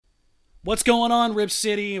What's going on, Rip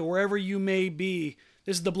City, or wherever you may be?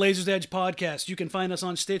 This is the Blazers Edge podcast. You can find us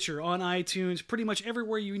on Stitcher, on iTunes, pretty much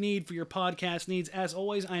everywhere you need for your podcast needs. As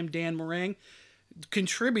always, I'm Dan Morang,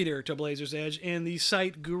 contributor to Blazers Edge, and the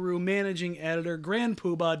site guru, managing editor, Grand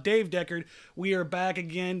Poobah, Dave Deckard. We are back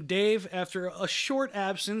again. Dave, after a short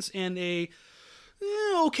absence and a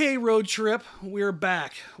okay road trip, we're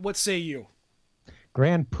back. What say you?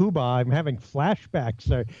 Grand Poobah, I'm having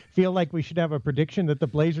flashbacks. I feel like we should have a prediction that the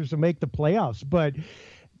Blazers will make the playoffs, but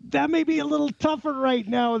that may be a little tougher right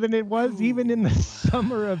now than it was even in the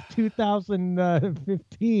summer of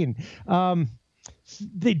 2015.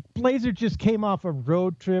 The Blazers just came off a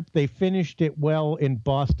road trip. They finished it well in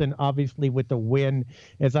Boston, obviously with the win.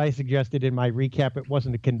 As I suggested in my recap, it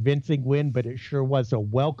wasn't a convincing win, but it sure was a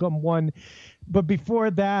welcome one. But before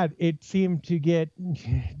that, it seemed to get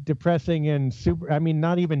depressing and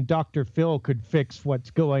not even Dr. Phil could fix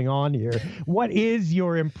what's going on here. What is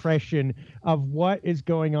your impression of what is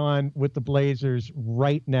going on with the Blazers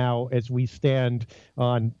right now as we stand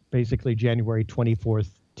on basically January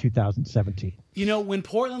 24th, 2017? You know, when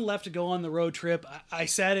Portland left to go on the road trip, I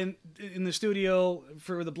sat in the studio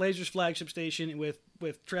for the Blazers flagship station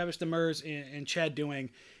with Travis Demers and Chad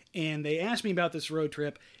Doing, and they asked me about this road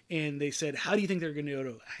trip, and they said, how do you think they're going to do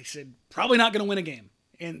it? I said, probably not going to win a game.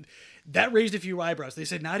 And that raised a few eyebrows. They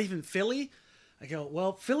said, not even Philly? I go,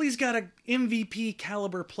 well, Philly's got an MVP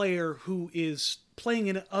caliber player who is playing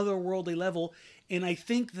at an otherworldly level, and I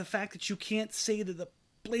think the fact that you can't say that the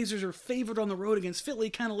Blazers are favored on the road against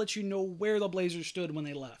Philly kind of lets you know where the Blazers stood when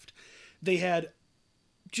they left. They had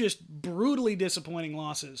just brutally disappointing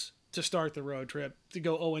losses to start the road trip, to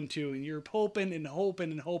go 0-2, and you're hoping and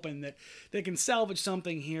hoping and hoping that they can salvage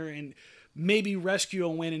something here and maybe rescue a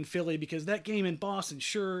win in Philly, because that game in Boston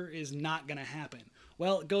sure is not going to happen.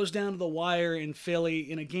 Well, it goes down to the wire in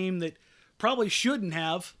Philly in a game that probably shouldn't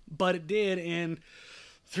have, but it did, and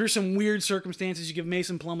through some weird circumstances, you give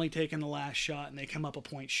Mason Plumlee taking the last shot, and they come up a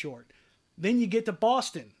point short. Then you get to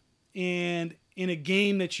Boston, and in a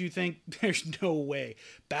game that you think there's no way,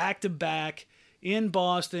 back-to-back in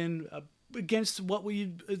Boston against what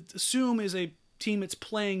we assume is a team that's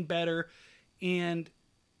playing better, and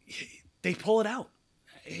they pull it out.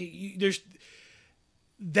 There's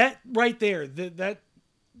that right there, that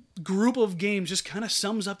group of games just kind of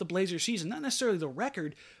sums up the Blazers season. Not necessarily the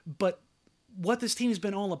record, but what this team has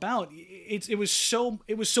been all about. It was so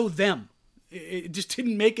them. It just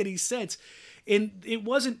didn't make any sense. And it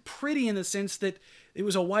wasn't pretty in the sense that it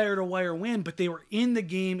was a wire-to-wire win, but they were in the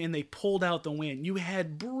game and they pulled out the win. You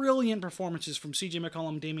had brilliant performances from C.J.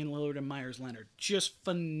 McCollum, Damian Lillard, and Myers Leonard. Just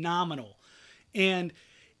phenomenal. And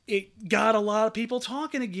it got a lot of people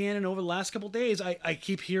talking again, and over the last couple of days, I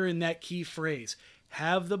keep hearing that key phrase,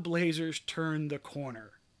 have the Blazers turn the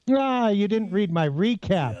corner. You didn't read my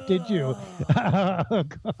recap, did you? Oh,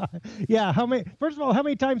 God. Yeah. First of all, how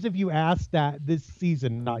many times have you asked that this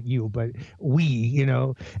season? Not you, but we,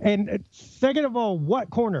 And second of all, what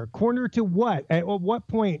corner? Corner to what? At what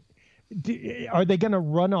point are they going to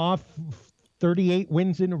run off 38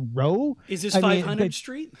 wins in a row? Is this 500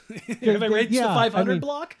 Street? Have I reached the 500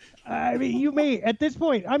 block? You may, at this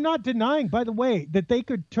point, I'm not denying, by the way, that they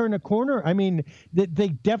could turn a corner. That they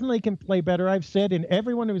definitely can play better. I've said, and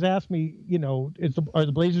everyone who's asked me, are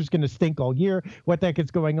the Blazers going to stink all year? What the heck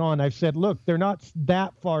is going on? I've said, look, they're not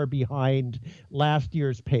that far behind last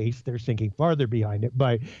year's pace. They're sinking farther behind it.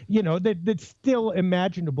 But, that's still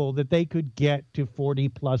imaginable that they could get to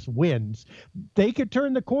 40-plus wins. They could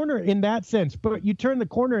turn the corner in that sense. But you turn the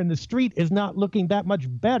corner and the street is not looking that much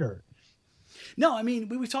better. No,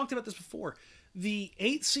 we talked about this before. The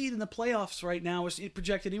 8th seed in the playoffs right now is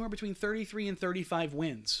projected anywhere between 33 and 35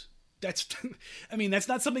 wins. That's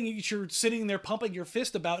not something that you're sitting there pumping your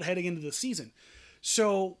fist about heading into the season.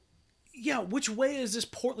 So, yeah, which way is this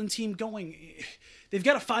Portland team going? They've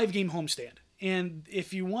got a 5-game homestand. And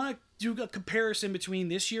if you want to do a comparison between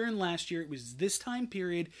this year and last year, it was this time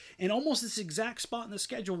period and almost this exact spot in the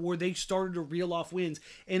schedule where they started to reel off wins.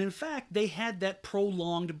 And in fact, they had that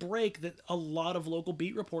prolonged break that a lot of local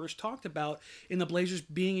beat reporters talked about in the Blazers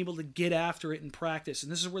being able to get after it in practice.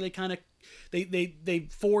 And this is where they kind of they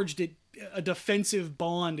forged a defensive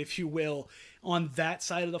bond, if you will, on that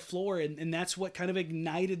side of the floor, and that's what kind of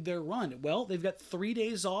ignited their run. Well, they've got 3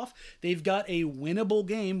 days off. They've got a winnable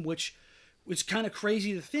game, which it's kind of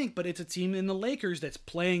crazy to think, but it's a team in the Lakers that's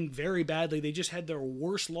playing very badly. They just had their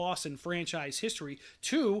worst loss in franchise history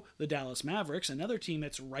to the Dallas Mavericks, another team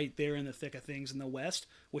that's right there in the thick of things in the West,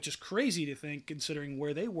 which is crazy to think considering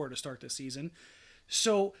where they were to start the season.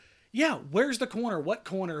 So Yeah, where's the corner? What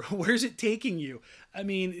corner? Where's it taking you? I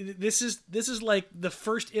mean, this is like the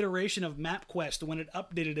first iteration of MapQuest when it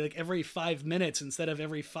updated like every 5 minutes instead of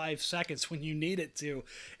every 5 seconds when you need it to.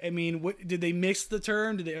 I mean, did they miss the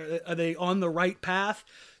turn? Are they on the right path?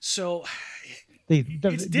 So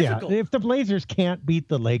it's difficult. Yeah, if the Blazers can't beat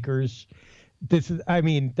the Lakers,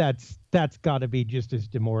 that's got to be just as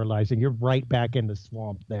demoralizing. You're right back in the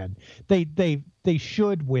swamp then. They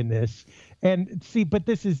should win this. And see, but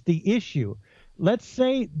this is the issue. Let's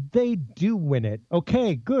say they do win it.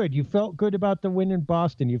 Okay, good. You felt good about the win in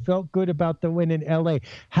Boston. You felt good about the win in LA.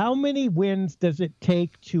 How many wins does it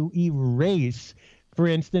take to erase, for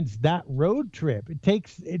instance, that road trip?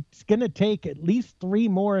 It's going to take at least 3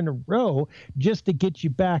 more in a row just to get you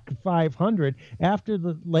back 500. After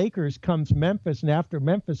the Lakers comes Memphis, and after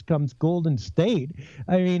Memphis comes Golden State.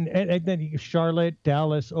 I mean, and then Charlotte,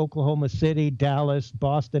 Dallas, Oklahoma City, Dallas,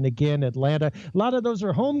 Boston again, Atlanta. A lot of those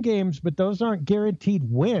are home games, but those aren't guaranteed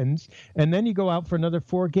wins. And then you go out for another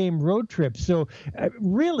 4-game road trip. So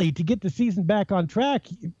really, to get the season back on track,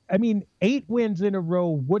 I mean, 8 wins in a row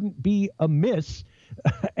wouldn't be amiss.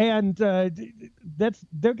 And they're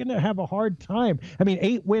going to have a hard time. I mean,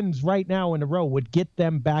 8 wins right now in a row would get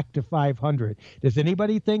them back to 500. Does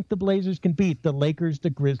anybody think the Blazers can beat the Lakers, the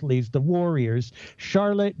Grizzlies, the Warriors,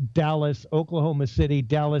 Charlotte, Dallas, Oklahoma City,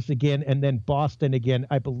 Dallas again, and then Boston again?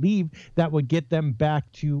 I believe that would get them back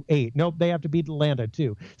to 8. Nope, they have to beat Atlanta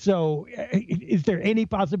too. So is there any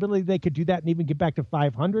possibility they could do that and even get back to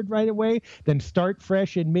 500 right away, then start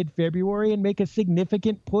fresh in mid-February and make a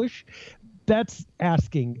significant push? That's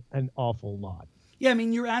asking an awful lot. Yeah, I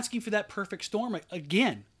mean, you're asking for that perfect storm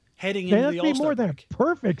again, heading into the All-Star break. More than a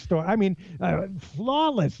perfect storm. I mean,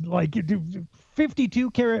 flawless, like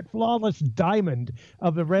 52-carat flawless diamond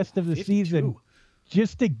of the rest of the 52. Season.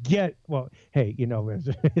 Just to get, well, hey, you know,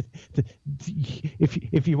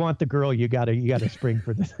 if you want the girl, you gotta spring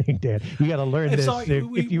for the thing, Dan. You gotta learn this.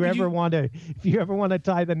 If you ever want to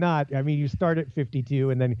tie the knot, I mean, you start at 52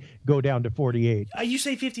 and then go down to 48. You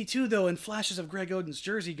say 52 though, and flashes of Greg Oden's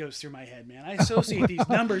jersey goes through my head, man. I associate these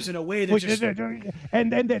numbers in a way that just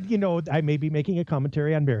and you know, I may be making a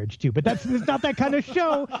commentary on marriage too, but it's not that kind of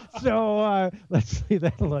show. So let's leave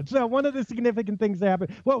that alone. So one of the significant things that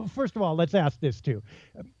happened. Well, first of all, let's ask this too.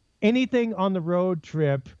 Anything on the road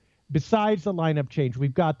trip besides the lineup change,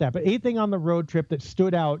 we've got that, but anything on the road trip that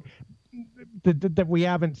stood out that we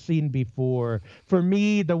haven't seen before? For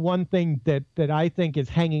me, the one thing that I think is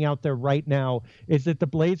hanging out there right now is that the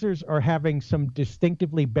Blazers are having some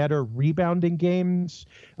distinctively better rebounding games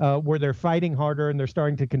where they're fighting harder and they're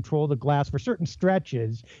starting to control the glass for certain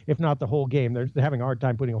stretches, if not the whole game. They're having a hard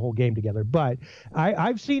time putting a whole game together. But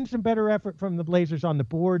I've seen some better effort from the Blazers on the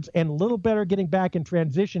boards and a little better getting back in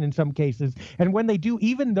transition in some cases. And when they do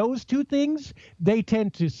even those two things, they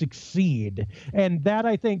tend to succeed. And that,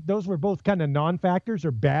 I think, those were both kind of non-factors or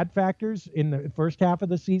bad factors in the first half of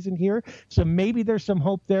the season here. So maybe there's some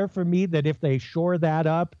hope there for me that if they shore that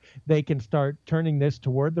up, they can start turning this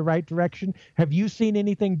toward the right direction. Have you seen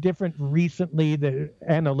anything different recently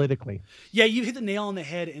analytically? Yeah, you hit the nail on the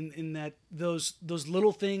head in that those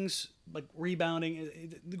little things like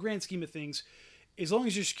rebounding, the grand scheme of things, as long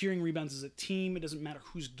as you're securing rebounds as a team, it doesn't matter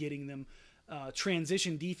who's getting them.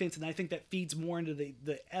 Transition defense, and I think that feeds more into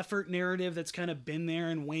the effort narrative that's kind of been there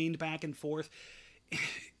and waned back and forth.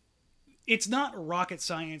 It's not rocket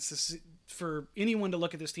science for anyone to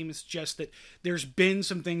look at this team. It's just that there's been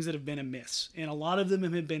some things that have been amiss, and a lot of them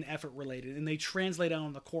have been effort related, and they translate out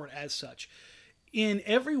on the court as such. In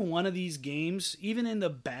every one of these games, even in the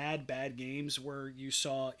bad games where you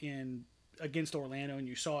saw against Orlando and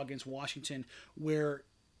you saw against Washington, where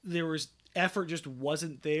there was effort just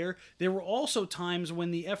wasn't there. There were also times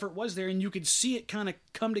when the effort was there and you could see it kind of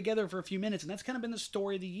come together for a few minutes, and that's kind of been the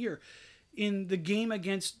story of the year. In the game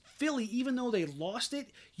against Philly, even though they lost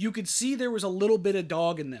it, you could see there was a little bit of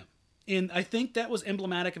dog in them. And I think that was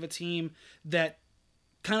emblematic of a team that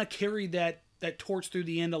kind of carried that torch through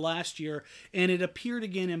the end of last year, and it appeared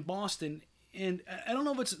again in Boston. And I don't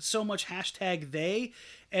know if it's so much #they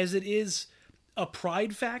as it is a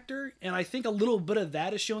pride factor, and I think a little bit of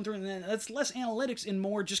that is shown through, and that's less analytics and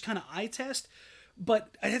more just kind of eye test.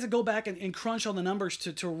 But I had to go back and crunch all the numbers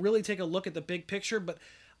to really take a look at the big picture. But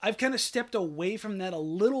I've kind of stepped away from that a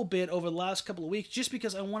little bit over the last couple of weeks just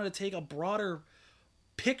because I wanted to take a broader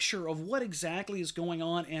picture of what exactly is going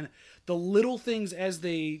on and the little things as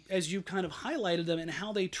you kind of highlighted them and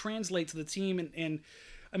how they translate to the team. And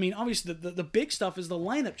I mean, obviously the big stuff is the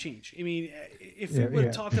lineup change. I mean, if we would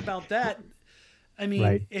have talked about that, I mean,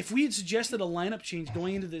 right. If we had suggested a lineup change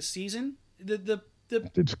going into this season,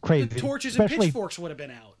 it's crazy. The torches and pitchforks would have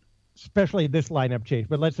been out. especially this lineup change.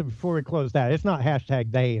 But before we close that, it's not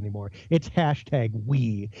hashtag they anymore. It's hashtag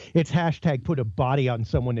we. It's hashtag put a body on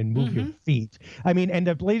someone and move your feet. I mean, and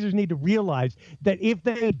the Blazers need to realize that if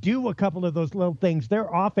they do a couple of those little things, their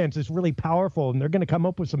offense is really powerful and they're going to come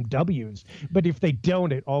up with some W's. But if they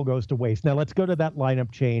don't, it all goes to waste. Now let's go to that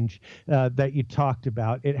lineup change that you talked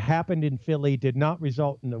about. It happened in Philly, did not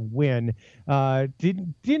result in a win,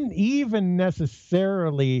 didn't even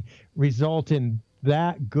necessarily result in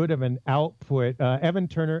that good of an output. Evan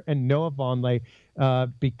Turner and Noah Vonleh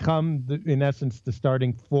become, in essence, the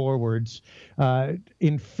starting forwards.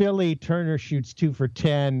 In Philly, Turner shoots 2 for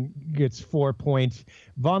 10, gets 4 points.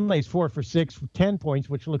 Vonleh's 4 for 6 for 10 points,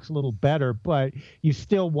 which looks a little better, but you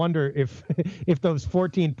still wonder if those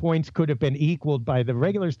 14 points could have been equaled by the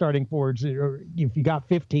regular starting forwards, or if you got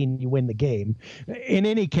 15, you win the game. In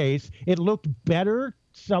any case, it looked better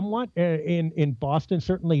somewhat in Boston.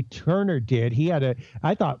 Certainly Turner did. He had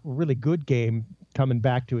I thought, really good game coming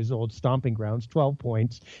back to his old stomping grounds. 12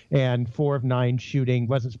 points and 4 of 9 shooting.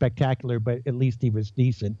 Wasn't spectacular, but at least he was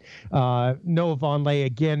decent. Noah Vonleh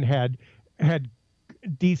again had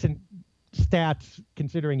decent stats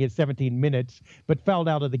considering his 17 minutes, but fell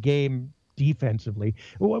out of the game defensively.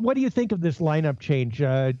 What do you think of this lineup change?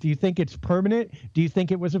 Do you think it's permanent? Do you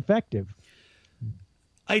think it was effective?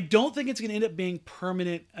 I don't think it's going to end up being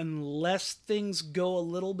permanent unless things go a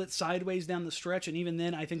little bit sideways down the stretch. And even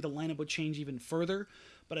then, I think the lineup would change even further.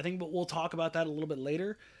 But I think we'll talk about that a little bit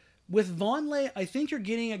later. With Vonleh, I think you're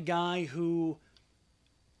getting a guy who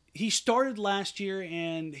he started last year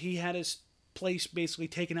and he had his place basically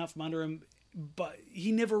taken out from under him. But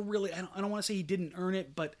he never really, I don't want to say he didn't earn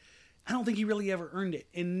it, but I don't think he really ever earned it.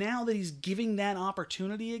 And now that he's giving that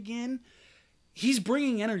opportunity again, he's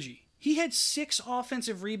bringing energy. He had 6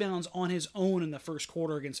 offensive rebounds on his own in the first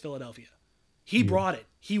quarter against Philadelphia. He brought it.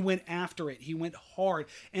 He went after it. He went hard.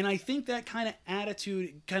 And I think that kind of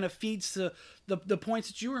attitude kind of feeds to the points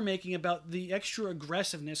that you were making about the extra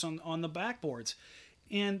aggressiveness on the backboards.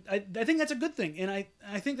 And I think that's a good thing. And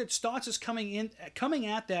I think that Stotts is coming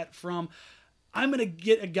at that from, I'm going to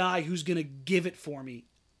get a guy who's going to give it for me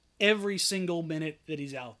every single minute that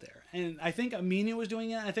he's out there. And I think Aminu was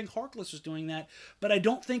doing that. I think Harkless was doing that. But I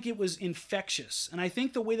don't think it was infectious. And I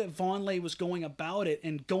think the way that Vonleh was going about it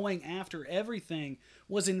and going after everything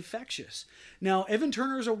was infectious. Now, Evan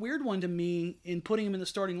Turner is a weird one to me in putting him in the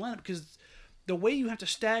starting lineup because the way you have to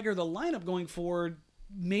stagger the lineup going forward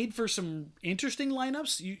made for some interesting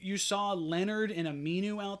lineups. You saw Leonard and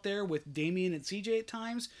Aminu out there with Damian and CJ at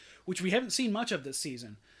times, which we haven't seen much of this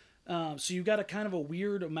season. So you've got a kind of a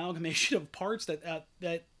weird amalgamation of parts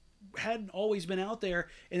that hadn't always been out there,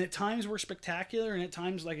 and at times were spectacular, and at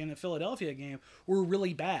times, like in the Philadelphia game, were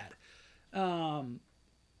really bad.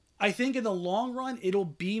 I think in the long run, it'll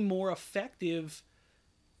be more effective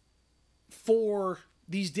for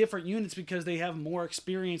these different units because they have more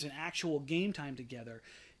experience and actual game time together.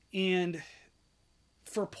 And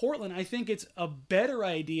for Portland, I think it's a better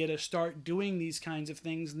idea to start doing these kinds of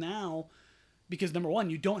things now because, number one,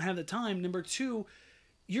 you don't have the time. Number two,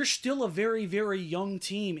 you're still a very, very young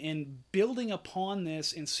team, and building upon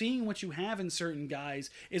this and seeing what you have in certain guys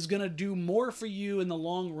is going to do more for you in the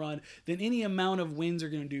long run than any amount of wins are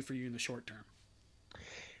going to do for you in the short term.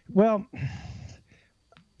 Well,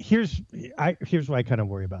 here's what I kind of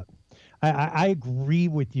worry about. I agree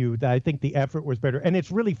with you that I think the effort was better. And it's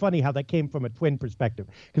really funny how that came from a Twin perspective,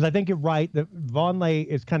 because I think you're right that Vonleh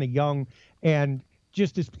is kind of young and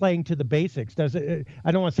just is playing to the basics. I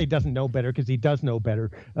don't want to say doesn't know better, because he does know better.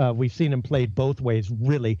 We've seen him play both ways,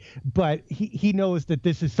 really. But he knows that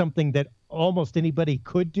this is something that almost anybody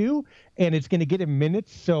could do, and it's going to get him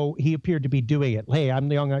minutes. So he appeared to be doing it. Hey, I'm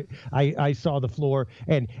young. I saw the floor,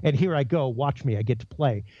 and here I go. Watch me. I get to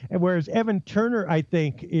play. And whereas Evan Turner, I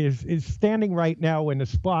think, is standing right now in a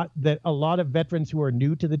spot that a lot of veterans who are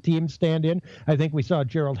new to the team stand in. I think we saw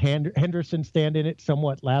Gerald Henderson stand in it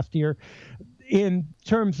somewhat last year. In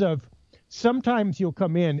terms of sometimes you'll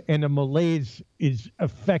come in and a malaise is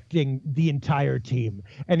affecting the entire team.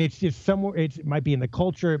 And it's just somewhere, it might be in the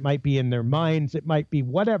culture, it might be in their minds, it might be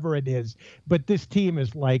whatever it is. But this team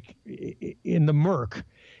is like in the murk.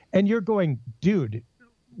 And you're going, dude,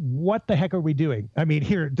 what the heck are we doing? I mean,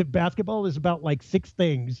 here, the basketball is about like 6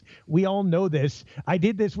 things. We all know this. I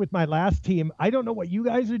did this with my last team. I don't know what you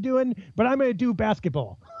guys are doing, but I'm going to do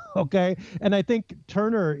basketball. Okay. And I think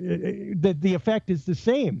Turner, the effect is the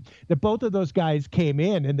same, that both of those guys came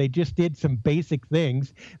in and they just did some basic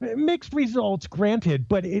things. Mixed results, granted,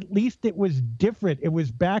 but at least it was different. It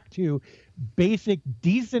was back to basic,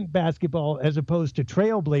 decent basketball as opposed to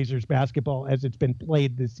Trailblazers basketball as it's been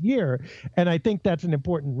played this year. And I think that's an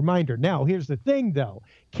important reminder. Now, here's the thing, though.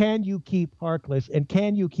 Can you keep Harkless and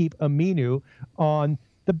can you keep Aminu on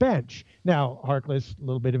the bench? Now, Harkless, a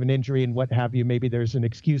little bit of an injury and what have you. Maybe there's an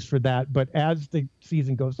excuse for that. But as the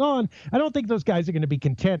season goes on, I don't think those guys are going to be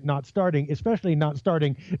content not starting, especially not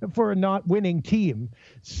starting for a not winning team.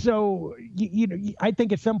 So, I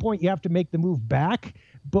think at some point you have to make the move back.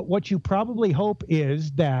 But what you probably hope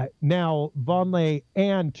is that now Vonleh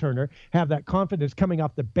and Turner have that confidence coming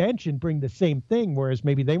off the bench and bring the same thing, whereas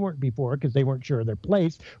maybe they weren't before because they weren't sure of their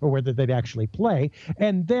place or whether they'd actually play.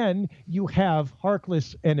 And then you have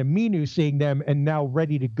Harkless and Aminu seeing them and now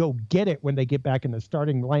ready to go get it when they get back in the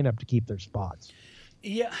starting lineup to keep their spots.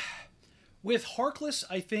 Yeah. With Harkless,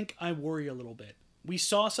 I think I worry a little bit. We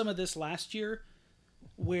saw some of this last year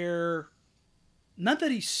where, not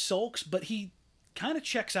that he sulks, but he kind of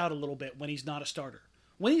checks out a little bit when he's not a starter.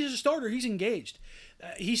 When he's a starter, he's engaged.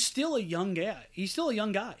 He's still a young guy.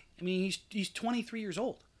 I mean, he's 23 years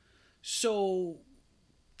old. So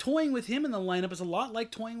toying with him in the lineup is a lot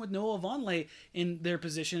like toying with Noah Vonleh in their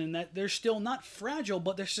position, in that they're still not fragile,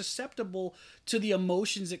 but they're susceptible to the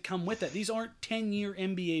emotions that come with it. These aren't 10-year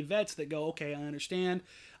NBA vets that go, okay, I understand,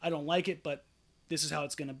 I don't like it, but this is how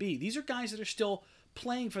it's going to be. These are guys that are still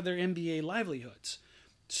playing for their NBA livelihoods.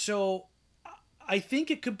 So I think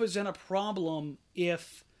it could present a problem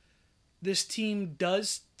if this team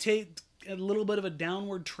does take a little bit of a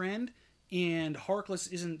downward trend and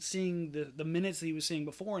Harkless isn't seeing the minutes that he was seeing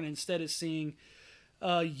before and instead is seeing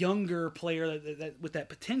a younger player that with that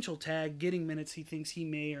potential tag getting minutes he thinks he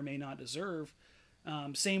may or may not deserve.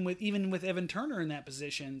 Same with Evan Turner in that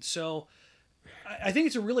position. So I think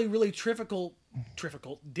it's a really, really difficult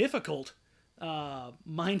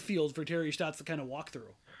minefield for Terry Stotts to kind of walk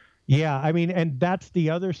through. Yeah, I mean, and that's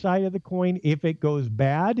the other side of the coin. If it goes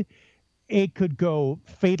bad, it could go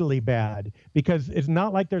fatally bad because it's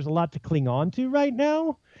not like there's a lot to cling on to right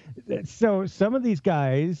now. So some of these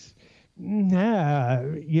guys,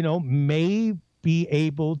 may be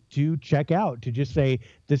able to check out, to just say,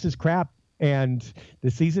 this is crap and the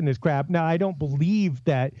season is crap. Now, I don't believe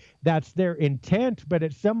that that's their intent, but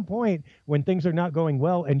at some point when things are not going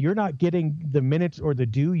well and you're not getting the minutes or the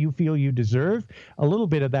due you feel you deserve, a little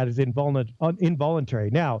bit of that is involuntary.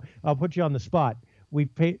 Now, I'll put you on the spot. We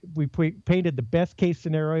painted the best case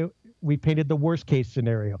scenario. We painted the worst case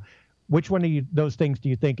scenario. Which one of those things do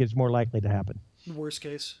you think is more likely to happen? Worst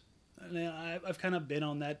case. I've kind of been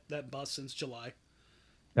on that bus since July.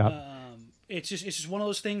 Yep. It's just one of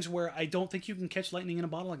those things where I don't think you can catch lightning in a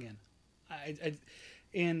bottle again.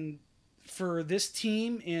 And for this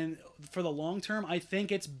team and for the long term, I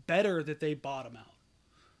think it's better that they bottom out.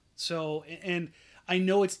 So, and I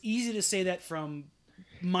know it's easy to say that from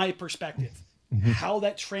my perspective. Mm-hmm. How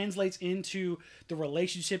that translates into the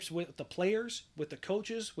relationships with the players, with the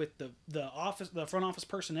coaches, with the front office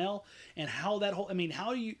personnel, and how that whole,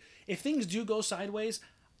 how do you, if things do go sideways,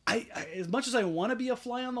 I as much as I want to be a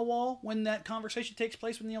fly on the wall when that conversation takes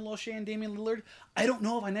place with Neil O'Shea and Damian Lillard, I don't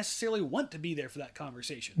know if I necessarily want to be there for that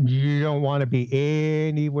conversation. You don't want to be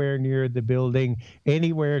anywhere near the building,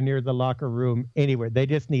 anywhere near the locker room, anywhere. They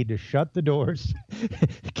just need to shut the doors,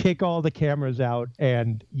 kick all the cameras out,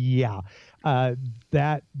 and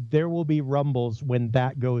that there will be rumbles when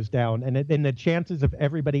that goes down. And the chances of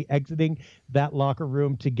everybody exiting that locker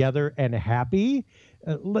room together and happy,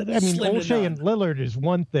 O'Shea and Lillard is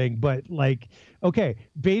one thing, but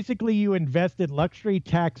basically you invested luxury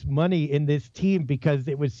tax money in this team because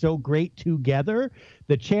it was so great together.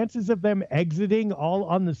 The chances of them exiting all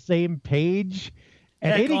on the same page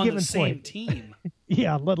at any given point, team.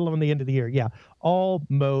 let alone the end of the year.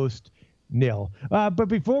 Almost nil. But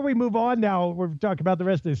before we move on now, we're talking about the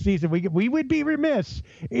rest of the season. We would be remiss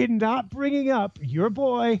in not bringing up your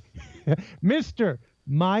boy, Mr.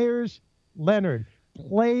 Meyers Leonard,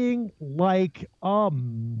 playing like a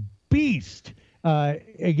beast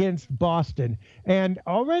against Boston. And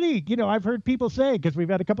already, I've heard people say, because we've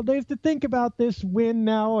had a couple days to think about this win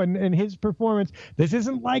now and his performance, this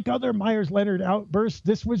isn't like other Meyers Leonard outbursts.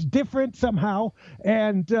 This was different somehow.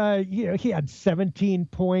 And, he had 17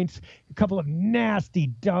 points, a couple of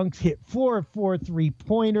nasty dunks, hit 4 of 4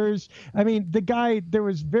 3-pointers. The guy, there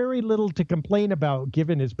was very little to complain about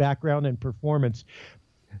given his background and performance.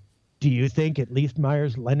 Do you think at least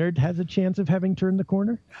Meyers Leonard has a chance of having turned the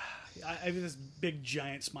corner? This big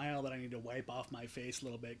giant smile that I need to wipe off my face a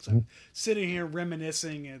little bit, because I'm sitting here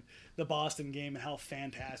reminiscing at the Boston game and how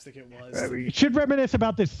fantastic it was. You should reminisce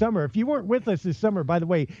about this summer. If you weren't with us this summer, by the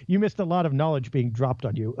way, you missed a lot of knowledge being dropped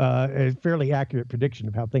on you. A fairly accurate prediction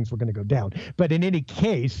of how things were going to go down. But in any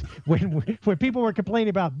case, when people were complaining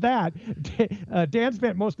about that, Dan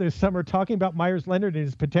spent most of the summer talking about Meyers Leonard and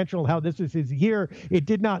his potential, how this is his year. It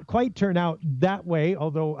did not quite turn out that way,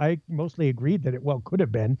 although I mostly agreed that it could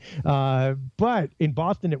have been. But in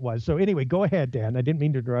Boston it was. So anyway, go ahead, Dan. I didn't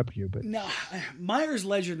mean to interrupt you. But no, Meyers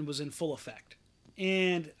Leonard was in full effect.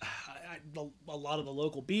 And a lot of the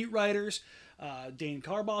local beat writers, Dane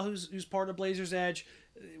Carbaugh, who's part of Blazers Edge,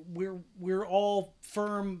 we're all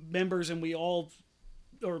firm members, and we all,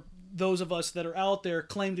 or those of us that are out there,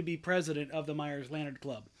 claim to be president of the Meyers Leonard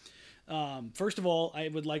Club. First of all, I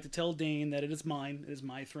would like to tell Dane that it is mine. It is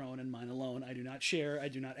my throne and mine alone. I do not share. I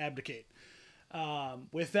do not abdicate.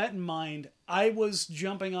 With that in mind, I was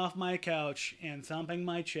jumping off my couch and thumping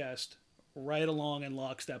my chest right along in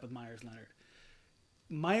lockstep with Meyers Leonard.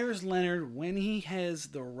 Meyers Leonard, when he has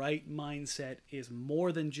the right mindset, is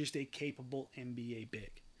more than just a capable NBA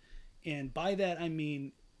big. And by that, I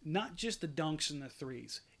mean not just the dunks and the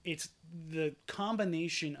threes. It's the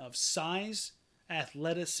combination of size,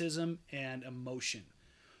 athleticism, and emotion.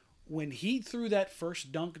 When he threw that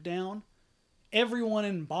first dunk down, everyone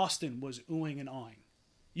in Boston was oohing and awing.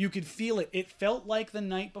 You could feel it. It felt like the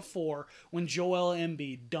night before when Joel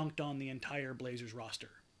Embiid dunked on the entire Blazers roster.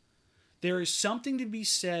 There is something to be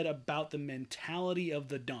said about the mentality of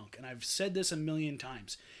the dunk, and I've said this a million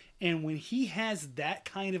times. And when he has that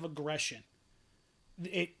kind of aggression,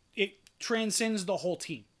 it transcends the whole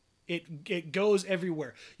team. It goes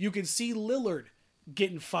everywhere. You can see Lillard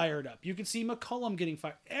getting fired up. You can see McCollum getting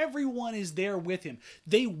fired. Everyone is there with him.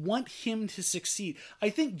 They want him to succeed.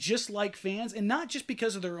 I think just like fans, and not just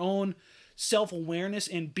because of their own self-awareness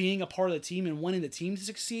and being a part of the team and wanting the team to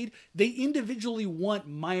succeed, they individually want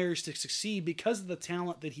Meyers to succeed because of the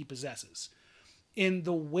talent that he possesses. And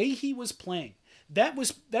the way he was playing,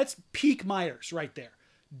 that's peak Meyers right there.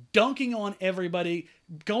 Dunking on everybody,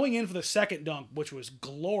 going in for the second dunk, which was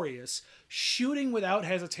glorious, shooting without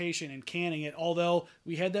hesitation and canning it, although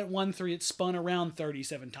we had that 1-3, it spun around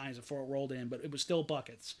 37 times before it rolled in, but it was still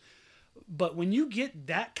buckets. But when you get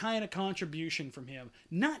that kind of contribution from him,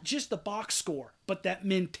 not just the box score, but that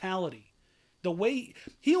mentality, the way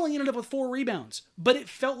he only ended up with 4 rebounds, but it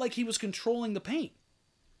felt like he was controlling the paint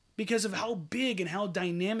because of how big and how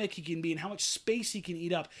dynamic he can be and how much space he can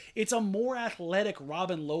eat up. It's a more athletic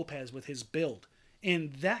Robin Lopez with his build.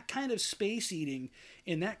 And that kind of space eating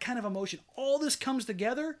and that kind of emotion, all this comes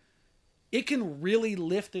together, it can really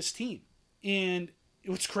lift this team. And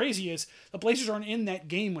what's crazy is the Blazers aren't in that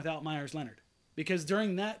game without Meyers Leonard, because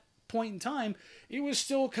during that point in time, it was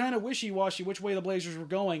still kind of wishy-washy which way the Blazers were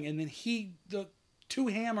going. And then the 2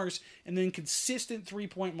 hammers and then consistent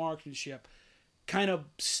 3-point marksmanship kind of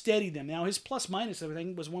steadied them. Now his plus minus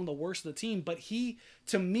everything was one of the worst of the team, but he,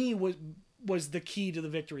 to me, was the key to the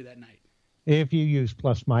victory that night. If you use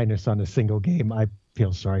plus minus on a single game, I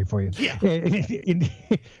feel sorry for you. Yeah.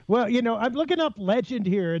 Well, I'm looking up legend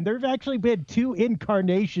here, and there have actually been 2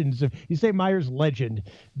 incarnations of, you say Meyers legend.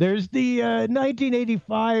 There's the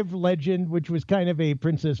 1985 legend, which was kind of a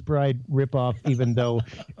Princess Bride ripoff, even though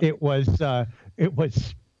it was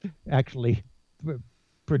actually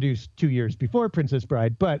produced 2 years before Princess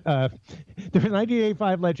Bride. But there's a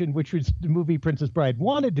 1985 legend, which was the movie Princess Bride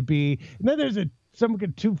wanted to be. And then there's some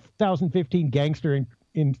 2015 gangster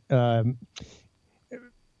in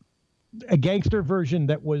a gangster version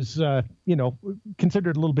that was,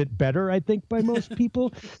 considered a little bit better, I think, by most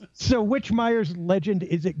people. So which Meyers legend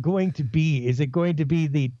is it going to be? Is it going to be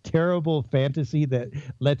the terrible fantasy that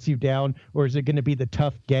lets you down, or is it going to be the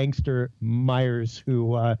tough gangster Meyers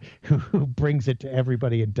who brings it to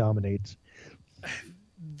everybody and dominates?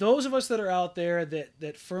 Those of us that are out there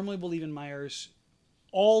that firmly believe in Meyers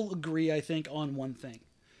all agree, I think, on one thing: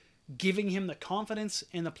 giving him the confidence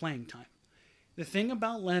and the playing time. The thing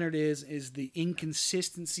about Leonard is the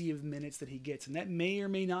inconsistency of minutes that he gets, and that may or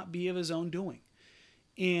may not be of his own doing.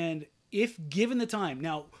 And if given the time,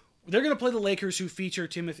 now they're going to play the Lakers, who feature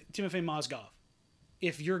Timofey Mozgov.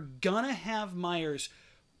 If you're going to have Meyers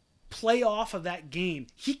play off of that game,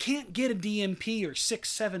 he can't get a DMP or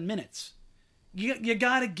 6-7 minutes. You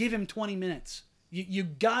got to give him 20 minutes. You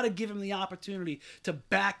got to give him the opportunity to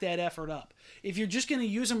back that effort up. If you're just going to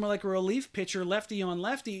use him like a relief pitcher, lefty on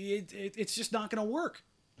lefty, it's just not going to work.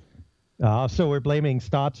 So we're blaming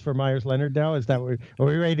Stotts for Meyers Leonard now? Are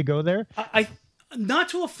we ready to go there? I not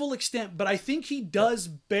to a full extent, but I think he does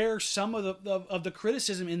bear some of the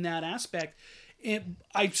criticism in that aspect.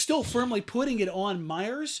 I'm still firmly putting it on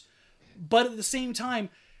Myers, but at the same time,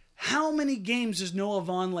 how many games does Noah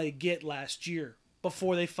Vonleh get last year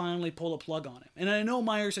before they finally pull a plug on him? And I know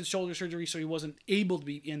Myers had shoulder surgery, so he wasn't able to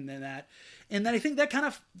be in that. And then I think that kind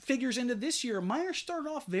of figures into this year. Myers started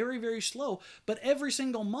off very, very slow, but every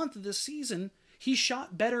single month of this season, he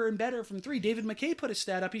shot better and better from three. David McKay put a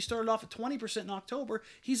stat up. He started off at 20% in October.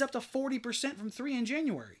 He's up to 40% from three in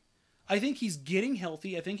January. I think he's getting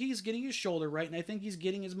healthy. I think he's getting his shoulder right, and I think he's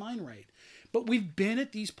getting his mind right. But we've been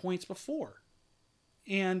at these points before.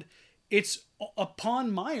 And it's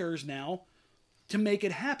upon Myers now to make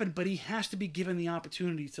it happen, but he has to be given the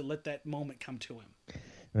opportunity to let that moment come to him.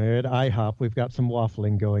 At IHOP, we've got some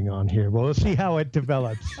waffling going on here. We'll see how it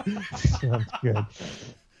develops. Sounds good.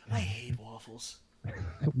 I hate waffles.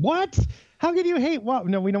 What? How can you hate waffles?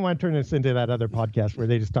 No, we don't want to turn this into that other podcast where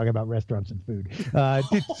they just talk about restaurants and food.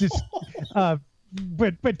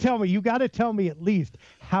 But tell me, you got to tell me at least,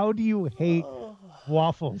 how do you hate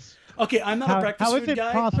waffles? Okay, I'm not a breakfast food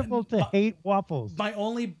guy. How is it possible to hate waffles? My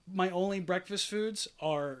only breakfast foods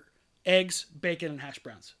are eggs, bacon, and hash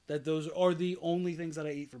browns. Those are the only things that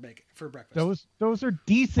I eat for breakfast. Those are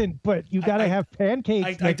decent, but you got to have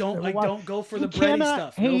pancakes. I don't go for the bready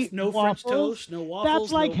stuff. No French toast, no waffles.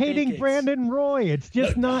 That's like hating pancakes. Brandon Roy. It's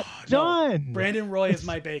just not done. No. Brandon Roy is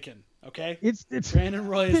my bacon. Okay, it's Brandon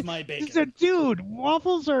Roy is my bacon. Dude,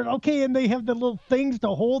 waffles are okay, and they have the little things to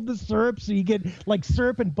hold the syrup, so you get like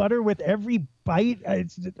syrup and butter with every bite.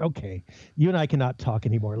 It's okay. You and I cannot talk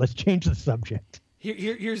anymore. Let's change the subject.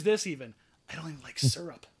 Here's this even. I don't even like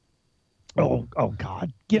syrup. Oh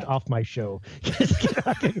God! Get off my show.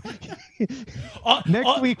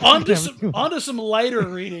 Next week, on to some lighter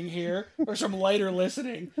reading here, or some lighter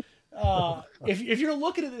listening. If you're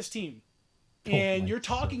looking at this team, and you're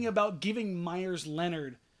talking about giving Myers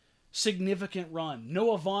Leonard significant run,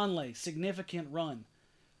 Noah Vonleh significant run,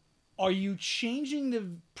 are you changing the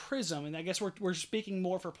prism? And I guess we're speaking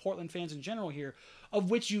more for Portland fans in general here,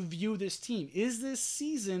 of which you view this team. Is this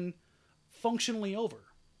season functionally over?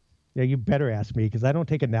 Yeah, you better ask me, because I don't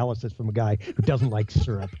take analysis from a guy who doesn't like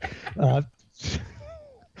syrup.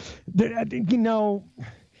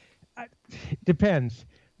 Depends.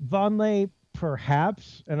 Vonleh,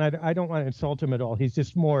 perhaps, and I don't want to insult him at all. He's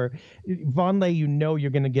just more Vonleh. You're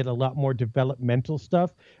going to get a lot more developmental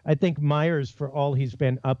stuff. I think Myers, for all he's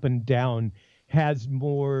been up and down, has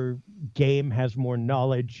more game, has more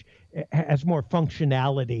knowledge, has more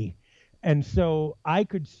functionality. And so I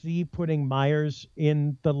could see putting Myers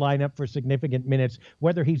in the lineup for significant minutes,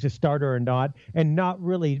 whether he's a starter or not, and not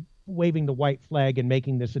really waving the white flag and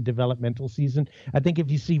making this a developmental season. I think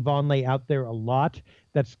if you see Vonleh out there a lot,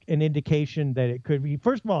 that's an indication that it could be.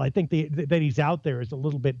 First of all, I think that he's out there is a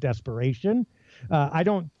little bit desperation.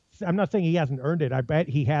 I'm not saying he hasn't earned it. I bet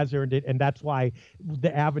he has earned it, and that's why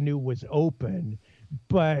the avenue was open.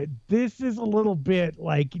 But this is a little bit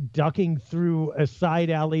like ducking through a side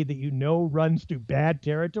alley that runs to bad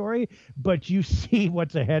territory, but you see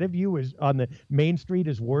what's ahead of you is on the main street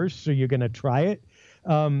is worse, so you're going to try it.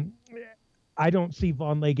 I don't see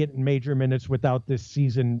Vonleh getting major minutes without this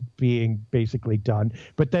season being basically done.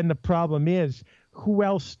 But then the problem is, who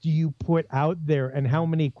else do you put out there, and how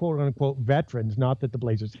many quote-unquote veterans, not that the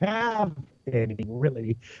Blazers have anything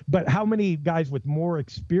really, but how many guys with more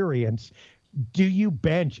experience do you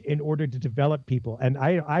bench in order to develop people? And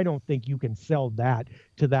I don't think you can sell that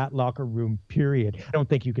to that locker room, period. I don't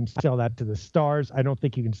think you can sell that to the stars. I don't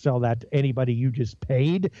think you can sell that to anybody you just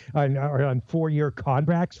paid on 4-year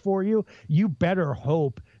contracts for you. You better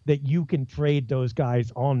hope that you can trade those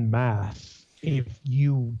guys en masse if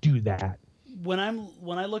you do that. When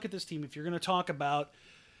I look at this team, if you're going to talk about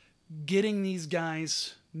getting these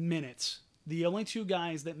guys minutes, the only two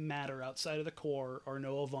guys that matter outside of the core are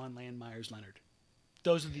Noah Vonleh and Myers Leonard.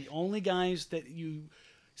 Those are the only guys that you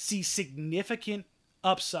see significant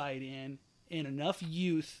upside in enough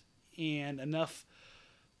youth and enough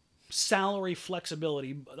salary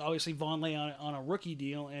flexibility. But obviously Vonleh on a rookie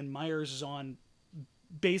deal, and Myers is on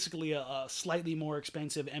basically a slightly more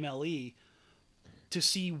expensive MLE, to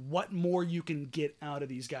see what more you can get out of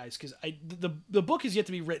these guys. Because the book is yet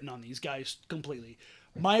to be written on these guys completely.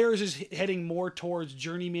 Myers is heading more towards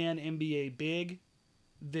journeyman NBA big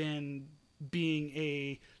than being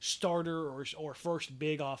a starter or first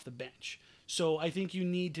big off the bench. So I think you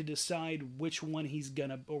need to decide which one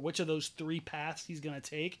or which of those three paths he's gonna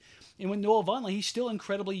take. And with Noah Vonleh, he's still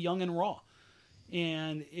incredibly young and raw.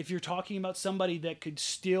 And if you're talking about somebody that could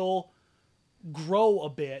still grow a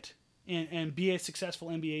bit and be a successful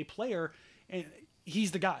NBA player, and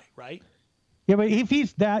he's the guy, right? Yeah, but if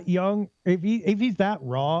he's that young, if he's that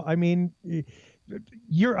raw, I mean,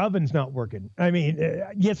 your oven's not working. I mean,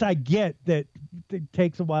 yes, I get that it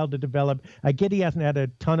takes a while to develop. I get he hasn't had a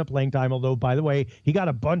ton of playing time, although, by the way, he got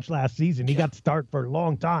a bunch last season. He got start for a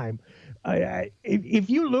long time. If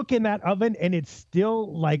you look in that oven and it's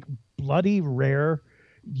still like bloody rare,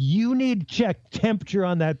 you need to check temperature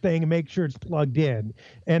on that thing and make sure it's plugged in.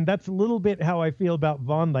 And that's a little bit how I feel about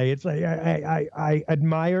Vonleh. It's like I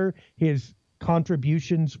admire his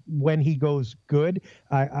contributions when he goes good.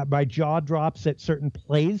 My jaw drops at certain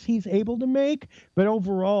plays he's able to make, but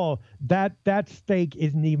overall, that steak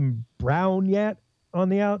isn't even brown yet on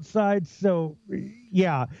the outside. So,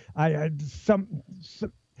 yeah,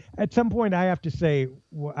 at some point, I have to say,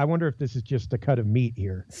 I wonder if this is just a cut of meat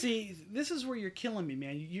here. See, this is where you're killing me,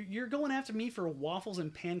 man. You're going after me for waffles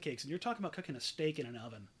and pancakes, and you're talking about cooking a steak in an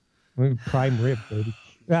oven. Prime rib, baby.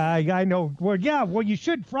 I know. Well, yeah. Well, you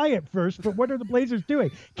should fry it first. But what are the Blazers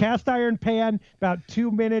doing? Cast iron pan, about 2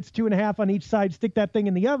 minutes, 2.5 on each side. Stick that thing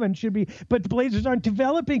in the oven. Should be. But the Blazers aren't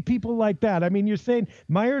developing people like that. I mean, you're saying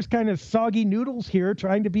Meyer's kind of soggy noodles here,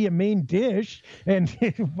 trying to be a main dish, and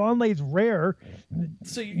Vonleh's rare.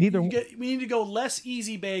 So we need to go less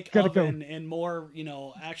easy bake oven and more,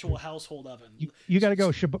 actual household oven. You got to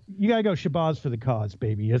go. You got to go Shabazz for the cause,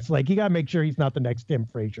 baby. It's like you got to make sure he's not the next Tim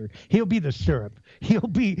Frazier. He'll be the syrup. He'll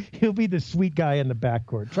be the sweet guy in the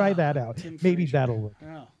backcourt. Try that out. Maybe Frazier. That'll work.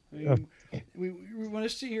 Oh, we want to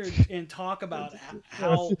sit here and talk about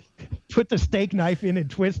how put the steak knife in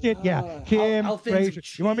and twist it. Yeah, Tim Frazier.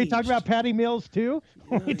 You want me to talk about Patty Mills too?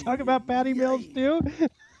 Want me to talk about Patty Mills too?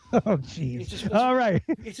 Oh, jeez. All right.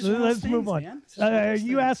 Let's move on.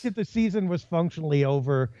 You asked if the season was functionally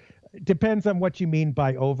over. Depends on what you mean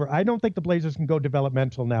by over. I don't think the Blazers can go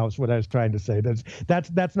developmental now is what I was trying to say.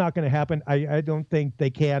 That's not going to happen. I don't think they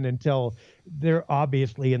can until they're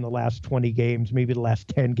obviously in the last 20 games, maybe the last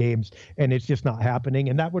 10 games, and it's just not happening.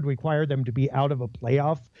 And that would require them to be out of a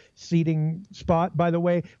playoff seeding spot, by the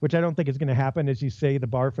way, which I don't think is going to happen. As you say, the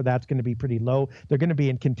bar for that's going to be pretty low. They're going to be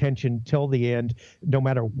in contention till the end, no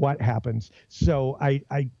matter what happens. So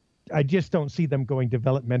I just don't see them going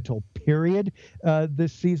developmental, period,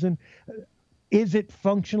 this season. Is it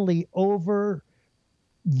functionally over?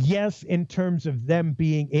 Yes, in terms of them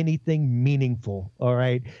being anything meaningful, all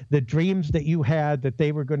right? The dreams that you had that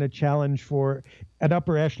they were going to challenge for an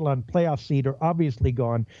upper echelon playoff seed are obviously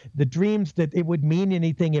gone. The dreams that it would mean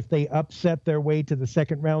anything if they upset their way to the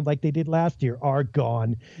second round like they did last year are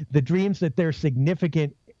gone. The dreams that they're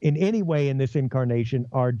significant in any way in this incarnation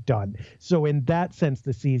are done. So in that sense,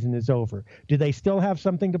 the season is over. Do they still have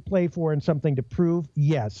something to play for and something to prove?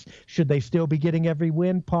 Yes. Should they still be getting every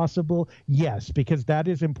win possible? Yes, because that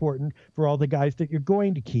is important for all the guys that you're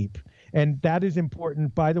going to keep. And that is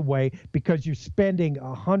important, by the way, because you're spending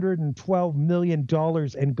 $112 million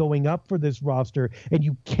and going up for this roster, and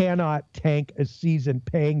you cannot tank a season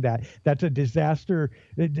paying that. That's a disaster.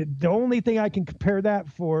 The only thing I can compare that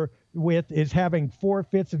with is having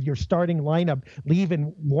 4/5 of your starting lineup leave in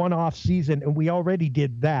one off season, and we already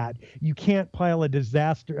did that. You can't pile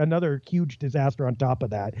another huge disaster on top of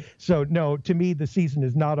that. So no, to me, the season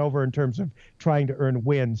is not over in terms of trying to earn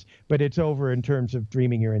wins, but it's over in terms of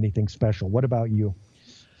dreaming you're anything special. What about you?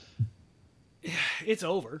 It's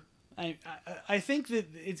over. I think that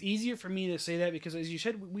it's easier for me to say that because, as you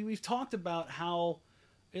said, we've talked about how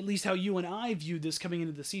you and I viewed this coming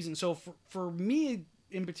into the season. So for me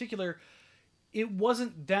in particular, it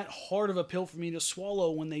wasn't that hard of a pill for me to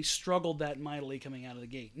swallow when they struggled that mightily coming out of the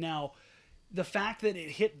gate. Now, the fact that it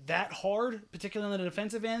hit that hard, particularly on the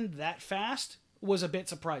defensive end, that fast, was a bit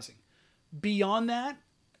surprising. Beyond that,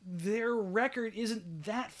 their record isn't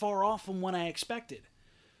that far off from what I expected.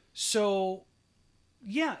 So,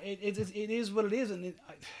 yeah, it is what it is, and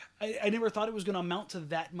I never thought it was going to amount to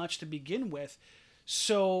that much to begin with.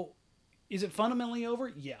 So, is it fundamentally over?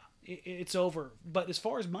 Yeah. It's over. But as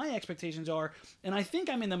far as my expectations are, and I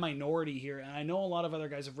think I'm in the minority here, and I know a lot of other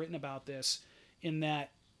guys have written about this, in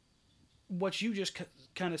that what you just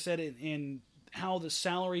kind of said in how the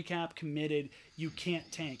salary cap committed, you can't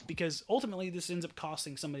tank, because ultimately this ends up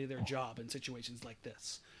costing somebody their job in situations like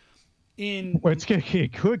this.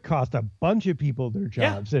 It could cost a bunch of people their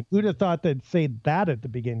jobs. Yeah. And who'd have thought they'd say that at the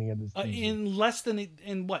beginning of this season? In less than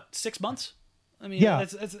 6 months? I mean, yeah.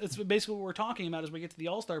 That's basically what we're talking about as we get to the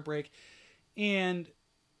All-Star break. And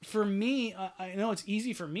for me, I know it's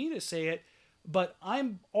easy for me to say it, but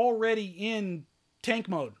I'm already in tank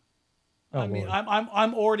mode. I mean,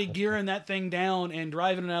 I'm already gearing that thing down and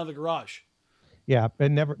driving it out of the garage. Yeah,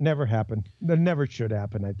 it never happened. It never should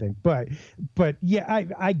happen, I think. But yeah,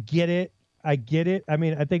 I get it. I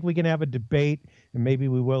mean, I think we can have a debate and maybe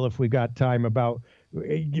we will if we got time, about,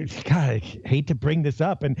 God, I hate to bring this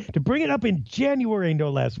up, and to bring it up in January, no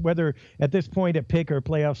less, whether at this point a pick or a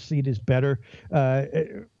playoff seed is better.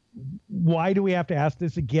 Why do we have to ask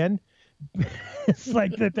this again? It's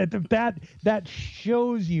like that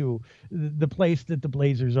shows you the place that the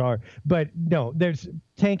Blazers are. But no,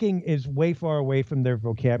 tanking is way far away from their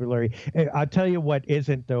vocabulary. I'll tell you what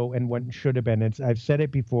isn't, though, and what should have been. I've said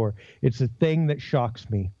it before. It's a thing that shocks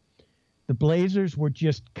me. The Blazers were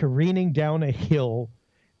just careening down a hill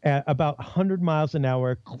at about 100 miles an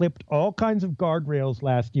hour, clipped all kinds of guardrails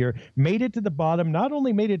last year, made it to the bottom, not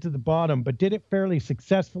only made it to the bottom, but did it fairly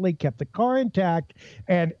successfully, kept the car intact,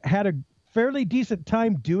 and had a fairly decent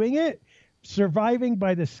time doing it, surviving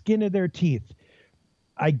by the skin of their teeth.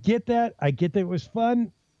 I get that. I get that it was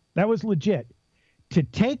fun. That was legit. To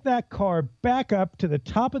take that car back up to the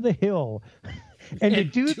top of the hill and to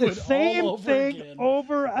do the same thing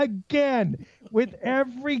over again with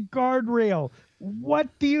every guardrail.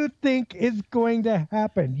 What do you think is going to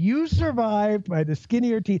happen? You survived by the skin of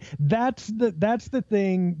your teeth. That's the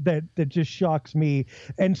thing that just shocks me.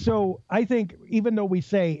 And so I think, even though we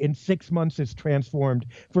say in 6 months it's transformed,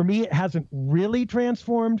 for me it hasn't really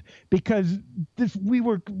transformed, because we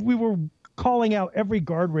were calling out every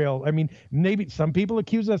guardrail. I mean, maybe some people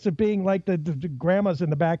accuse us of being like the grandmas in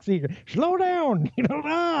the back seat. Slow down,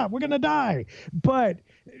 we're gonna die. But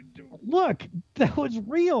look, that was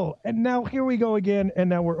real. And now here we go again, and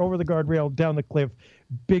now we're over the guardrail, down the cliff.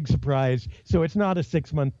 Big surprise. So it's not a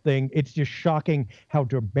 6-month thing. It's just shocking how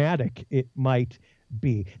dramatic it might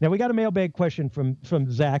be. Now, we got a mailbag question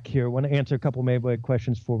from Zach here. I want to answer a couple mailbag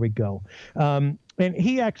questions before we go. And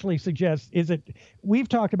he actually suggests, we've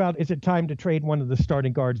talked about, is it time to trade one of the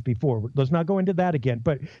starting guards before? Let's not go into that again.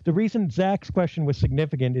 But the reason Zach's question was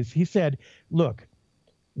significant is he said, look,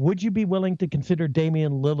 would you be willing to consider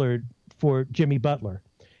Damian Lillard for Jimmy Butler?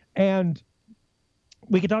 And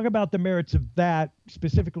we can talk about the merits of that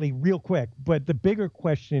specifically real quick. But the bigger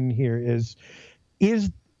question here is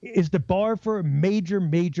the bar for a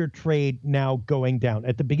major trade now going down?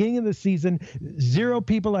 At the beginning of the season, 0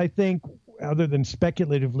 people, I think, other than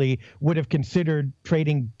speculatively, would have considered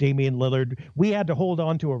trading Damian Lillard. We had to hold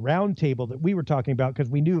on to a roundtable that we were talking about because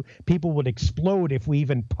we knew people would explode if we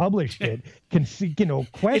even published it. Questioning.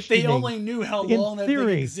 If they only knew how long that thing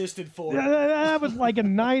existed for. That was like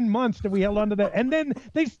 9 months that we held on to that. And then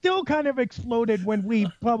they still kind of exploded when we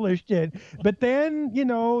published it. But then,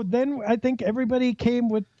 then I think everybody came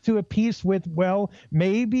to a piece with, well,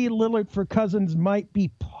 maybe Lillard for Cousins might be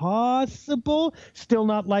possible. Still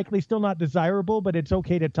not likely, still not desirable, but it's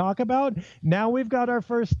okay to talk about. Now we've got our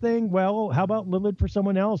first thing. Well, how about Lillard for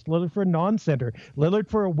someone else? Lillard for a non-center. Lillard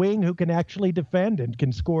for a wing who can actually defend and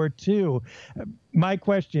can score too. My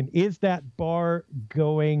question, is that bar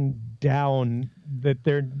going down, that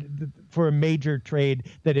they're for a major trade,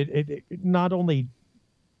 that it not only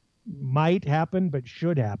might happen, but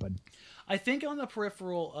should happen? I think on the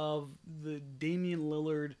peripheral of the Damian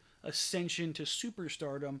Lillard ascension to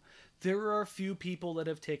superstardom, there are a few people that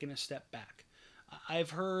have taken a step back. I've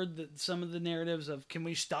heard that some of the narratives of, can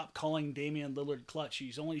we stop calling Damian Lillard clutch?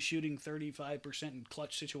 He's only shooting 35% in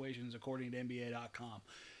clutch situations, according to NBA.com.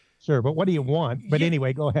 Sure, but what do you want? But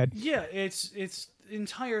anyway, go ahead. Yeah, it's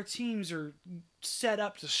entire teams are set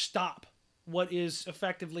up to stop what is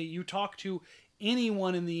effectively, you talk to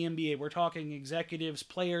anyone in the NBA. We're talking executives,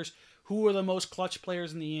 players. Who are the most clutch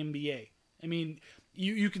players in the NBA? I mean,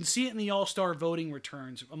 you can see it in the All-Star voting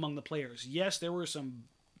returns among the players. Yes, there were some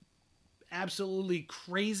absolutely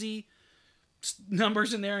crazy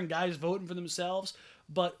numbers in there and guys voting for themselves.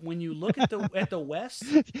 But when you look at the West,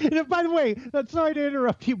 by the way, sorry to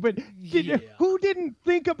interrupt you, but who didn't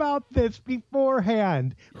think about this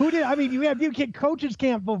beforehand? Who did? I mean, coaches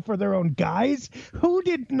can't vote for their own guys. Who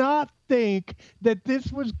did not think that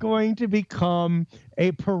this was going to become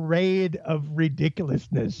a parade of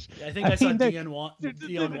ridiculousness? I think I saw Dion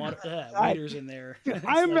Waiters in there.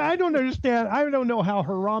 I don't understand. I don't know how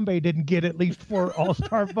Harambe didn't get at least 4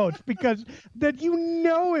 All-Star votes, because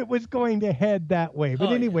it was going to head that way.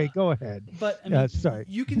 But anyway, go ahead. But I mean, sorry.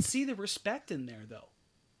 You can see the respect in there, though.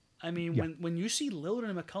 I mean, when you see Lillard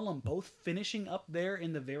and McCollum both finishing up there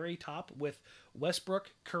in the very top with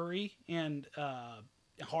Westbrook, Curry, and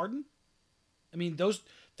Harden, I mean,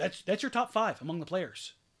 that's your top 5 among the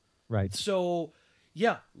players. Right. So,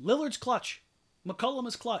 yeah, Lillard's clutch. McCollum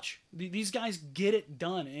is clutch. These guys get it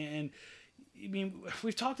done. And, I mean,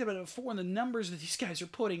 we've talked about it before, and the numbers that these guys are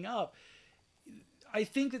putting up. I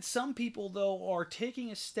think that some people, though, are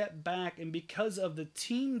taking a step back, and because of the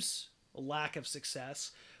team's lack of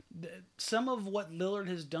success, some of what Lillard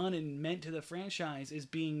has done and meant to the franchise is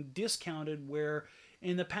being discounted where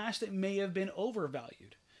in the past it may have been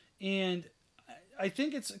overvalued. And I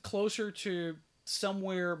think it's closer to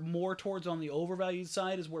somewhere more towards on the overvalued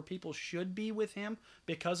side is where people should be with him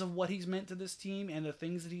because of what he's meant to this team and the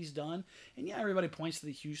things that he's done. And yeah, everybody points to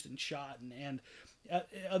the Houston shot and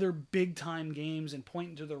other big time games and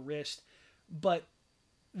pointing to the wrist, but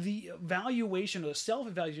the evaluation or the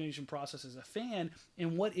self-evaluation process as a fan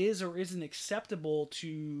and what is or isn't acceptable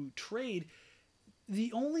to trade,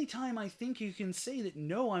 the only time I think you can say that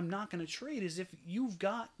no, I'm not going to trade is if you've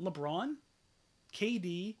got LeBron,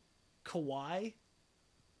 KD, Kawhi,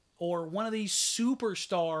 or one of these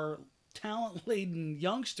superstar talent-laden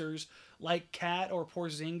youngsters like Cat or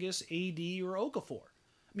Porzingis, AD, or Okafor.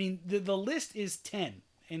 I mean, the list is 10.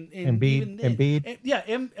 And Embiid. Yeah,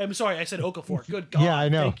 I'm sorry, I said Okafor. Good God, yeah, I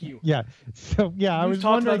know. Thank you. Yeah, so yeah, I was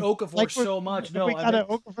talked wondering about Okafor so much. No, we got an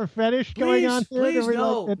Okafor fetish going on here. Please,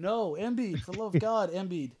 no, Embiid, for the love of God,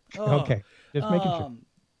 Embiid. Oh, okay, just making sure.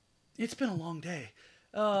 It's been a long day,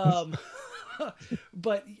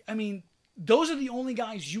 but I mean, those are the only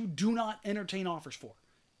guys you do not entertain offers for.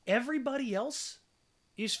 Everybody else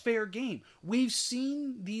is fair game. We've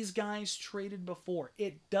seen these guys traded before.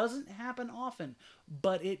 It doesn't happen often,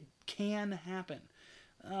 but it can happen.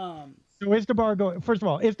 So is the bar going? First of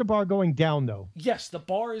all, is the bar going down though? Yes, the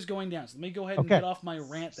bar is going down. So let me go ahead and get off my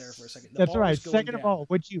rant there for a second. That's right. Second of all,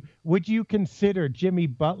 would you consider Jimmy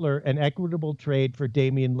Butler an equitable trade for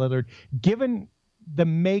Damian Lillard, given the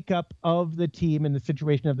makeup of the team and the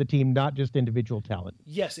situation of the team, not just individual talent?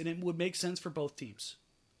 Yes, and it would make sense for both teams.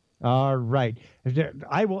 All right.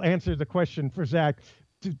 I will answer the question for Zach.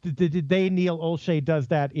 Did they Neil Olshey does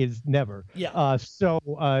that is never. Yeah. I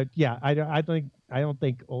don't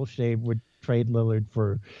think Olshey would trade Lillard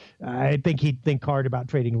for. I think he'd think hard about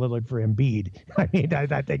trading Lillard for Embiid. I mean,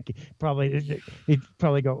 I think he'd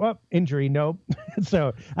probably go, oh, injury, no.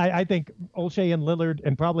 So I think Olshey and Lillard,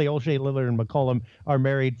 and probably Olshey, Lillard, and McCollum are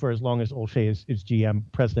married for as long as Olshey is GM,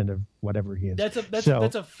 president of whatever he is. That's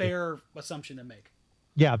a fair assumption to make.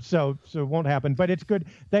 Yeah, so it won't happen, but it's good.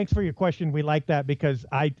 Thanks for your question. We like that because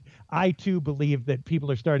I too believe that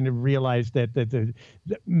people are starting to realize that the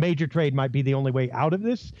major trade might be the only way out of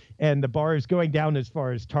this, and the bar is going down as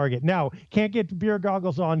far as target. Now, can't get beer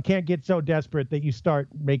goggles on, can't get so desperate that you start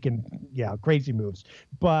making crazy moves,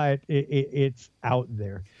 but it's out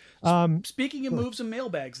there. Speaking of moves and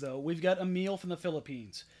mailbags, though, we've got Emil from the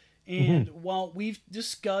Philippines. And while we've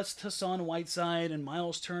discussed Hassan Whiteside and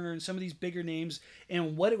Miles Turner and some of these bigger names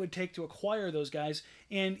and what it would take to acquire those guys,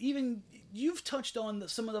 and even you've touched on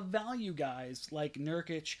some of the value guys like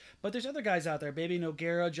Nurkic, but there's other guys out there, Baby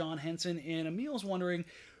Nogueira, John Henson, and Emil's wondering,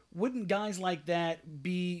 wouldn't guys like that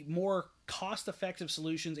be more cost-effective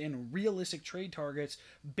solutions and realistic trade targets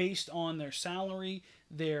based on their salary,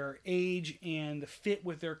 their age, and the fit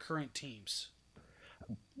with their current teams?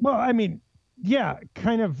 Well, I mean, yeah,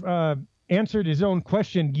 kind of answered his own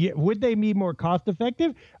question. Would they be more cost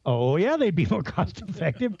effective? Oh yeah, they'd be more cost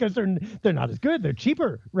effective because they're not as good. They're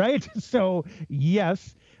cheaper, right? So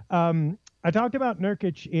yes. I talked about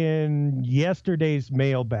Nurkic in yesterday's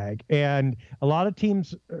mailbag, and a lot of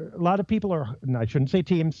people are, no, I shouldn't say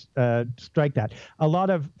teams, strike that. A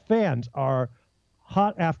lot of fans are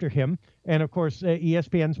hot after him. And of course,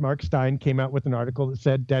 ESPN's Mark Stein came out with an article that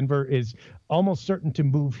said Denver is almost certain to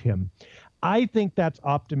move him. I think that's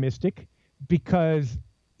optimistic because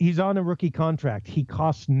he's on a rookie contract. He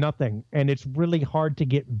costs nothing, and it's really hard to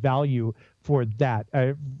get value for that.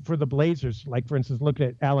 For the Blazers, like, for instance, look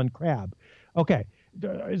at Alan Crabb. Okay,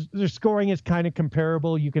 their scoring is kind of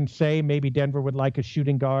comparable. You can say maybe Denver would like a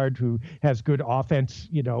shooting guard who has good offense,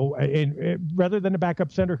 rather than a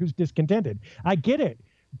backup center who's discontented. I get it,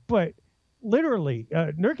 but literally,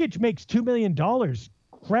 Nurkic makes $2 million.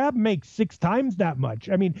 Crabb makes 6 times that much.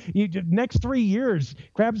 I mean, next 3 years,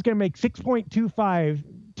 Crabb's going to make 6.25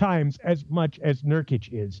 times as much as Nurkic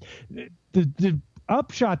is. The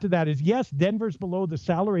upshot to that is, yes, Denver's below the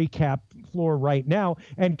salary cap floor right now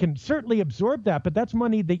and can certainly absorb that, but that's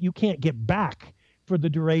money that you can't get back for the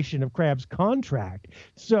duration of Crabb's contract.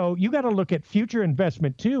 So you got to look at future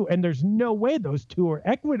investment too, and there's no way those two are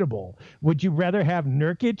equitable. Would you rather have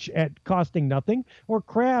Nurkic at costing nothing or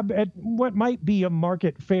Crabb at what might be a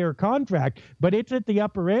market fair contract, but it's at the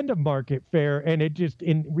upper end of market fair, and it just,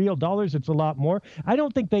 in real dollars, it's a lot more? I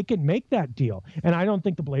don't think they can make that deal, and I don't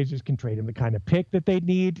think the Blazers can trade him the kind of pick that they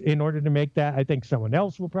need in order to make that. I think someone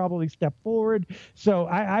else will probably step forward. So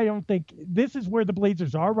I don't think this is where the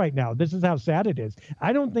Blazers are right now. This is how sad it is.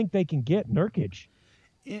 I don't think they can get Nurkic.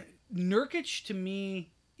 Nurkic, to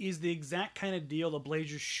me, is the exact kind of deal the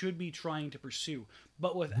Blazers should be trying to pursue,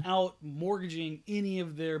 but without mortgaging any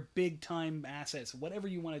of their big time assets, whatever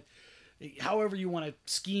you want to, however you want to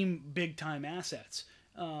scheme big time assets.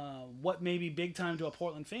 What may be big time to a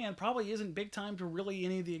Portland fan probably isn't big time to really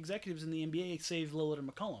any of the executives in the NBA, save Lillard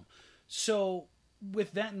and McCollum. So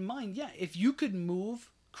with that in mind, yeah, if you could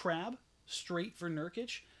move Crabbe straight for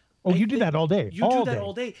Nurkic. Oh, you do that all day. You do that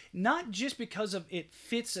all day, not just because of it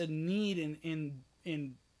fits a need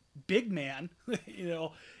in big man,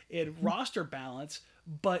 in roster balance,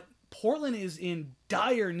 but Portland is in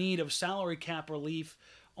dire need of salary cap relief,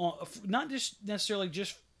 not just necessarily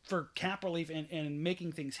just for cap relief and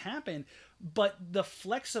making things happen, but the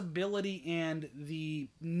flexibility and the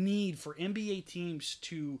need for NBA teams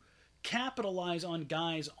to capitalize on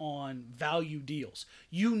guys on value deals.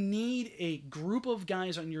 You need a group of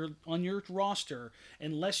guys on your roster,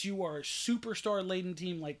 unless you are a superstar laden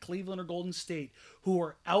team like Cleveland or Golden State, who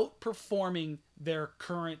are outperforming their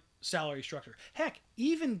current salary structure. Heck,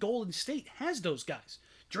 even Golden State has those guys.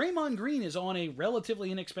 Draymond Green is on a relatively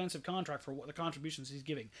inexpensive contract for what the contributions he's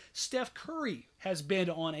giving. Steph Curry has been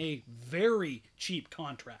on a very cheap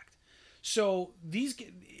contract. So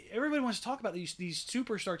everybody wants to talk about these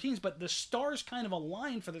superstar teams, but the stars kind of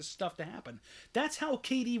align for this stuff to happen. That's how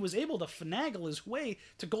KD was able to finagle his way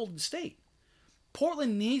to Golden State.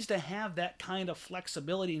 Portland needs to have that kind of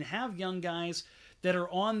flexibility and have young guys that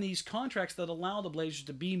are on these contracts that allow the Blazers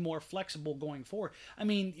to be more flexible going forward. I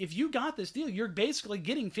mean, if you got this deal, you're basically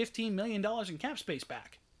getting $15 million in cap space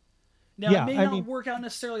back. Now, it may not work out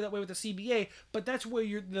necessarily that way with the CBA, but that's where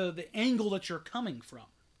the angle that you're coming from.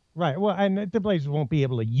 Right. Well, and the Blazers won't be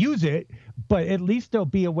able to use it, but at least they'll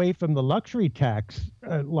be away from the luxury tax.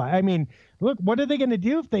 I mean, look, what are they going to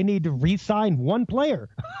do if they need to re-sign one player?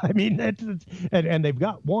 I mean, and they've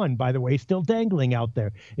got one, by the way, still dangling out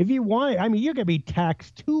there. If you want, I mean, you're going to be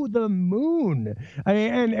taxed to the moon. I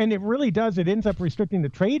mean, and it really does. It ends up restricting the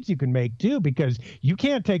trades you can make too, because you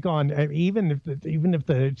can't take on, even if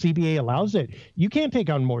the CBA allows it, you can't take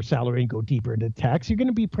on more salary and go deeper into tax. You're going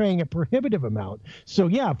to be paying a prohibitive amount. So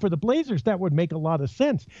yeah, for the Blazers, that would make a lot of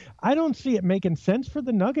sense. I don't see it making sense for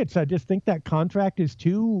the Nuggets. I just think that contract is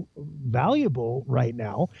too valuable right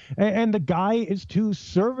now, and the guy is too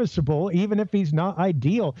serviceable, even if he's not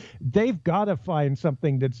ideal. They've got to find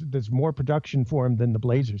something that's more production for him than the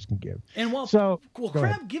Blazers can give. And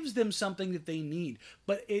Crabbe gives them something that they need,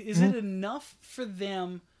 but is it enough for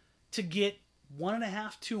them to get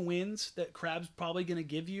 1.5, 2 wins that Crabbe's probably going to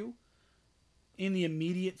give you in the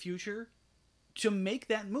immediate future to make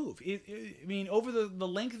that move? I mean, over the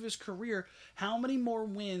length of his career, how many more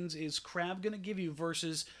wins is Crabbe going to give you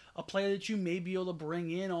versus a player that you may be able to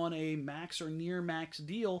bring in on a max or near max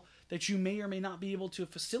deal that you may or may not be able to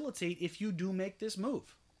facilitate if you do make this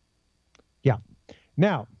move? Yeah.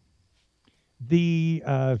 Now, the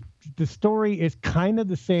story is kind of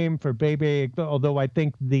the same for Bebe, although I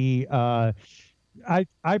think I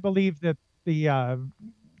believe that the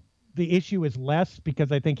issue is less,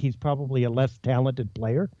 because I think he's probably a less talented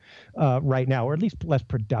player right now, or at least less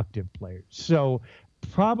productive player. So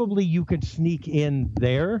probably you could sneak in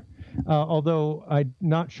there, although I'm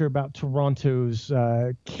not sure about Toronto's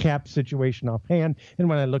cap situation offhand. And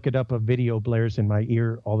when I look it up, a video blares in my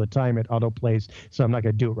ear all the time. It autoplays, so I'm not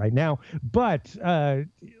going to do it right now. But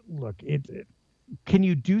look, can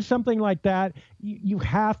you do something like that? You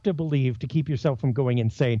have to believe, to keep yourself from going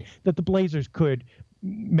insane, that the Blazers could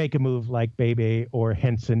make a move like Bebe or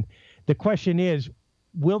Henson. The question is,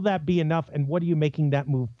 will that be enough, and what are you making that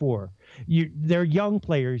move for? They're young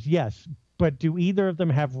players, yes, but do either of them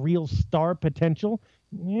have real star potential?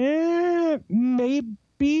 Yeah,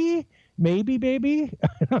 maybe, baby.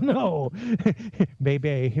 I don't know.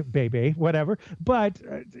 Baby, whatever. But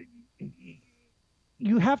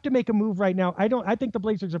you have to make a move right now. I think the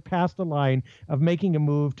Blazers are past the line of making a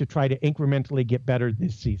move to try to incrementally get better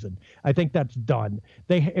this season. I think that's done.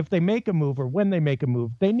 If they make a move, or when they make a move,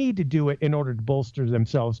 they need to do it in order to bolster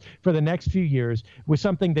themselves for the next few years with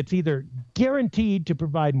something that's either guaranteed to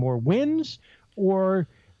provide more wins or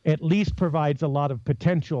at least provides a lot of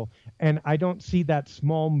potential. And I don't see that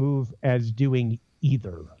small move as doing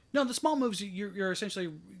either. No, the small moves, you're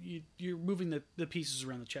essentially you're moving the pieces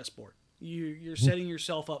around the chessboard. You're setting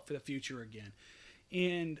yourself up for the future again.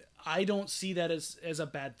 And I don't see that as a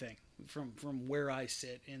bad thing from where I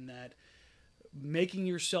sit, in that making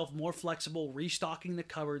yourself more flexible, restocking the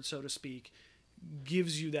cupboard, so to speak,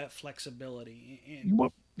 gives you that flexibility.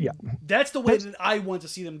 And that's the way that I want to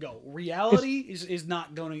see them go. Reality is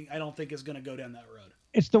not going to, I don't think, is going to go down that road.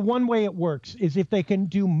 It's the one way it works, is if they can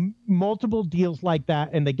do multiple deals like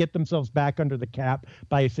that and they get themselves back under the cap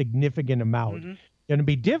by a significant amount. Mm-hmm. going to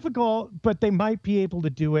be difficult, but they might be able to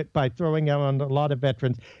do it by throwing out on a lot of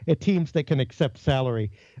veterans at teams that can accept salary.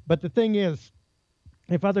 But the thing is,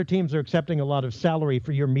 if other teams are accepting a lot of salary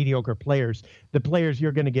for your mediocre players, the players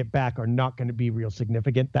you're going to get back are not going to be real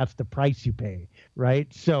significant. That's the price you pay, right?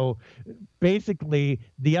 So basically,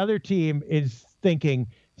 the other team is thinking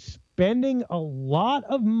spending a lot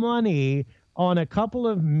of money on a couple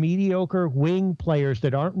of mediocre wing players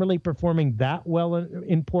that aren't really performing that well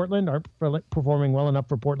in Portland, aren't performing well enough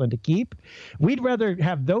for Portland to keep. We'd rather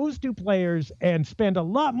have those two players and spend a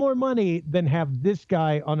lot more money than have this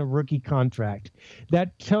guy on a rookie contract.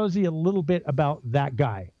 That tells you a little bit about that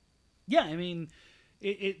guy. Yeah, I mean,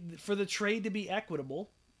 for the trade to be equitable,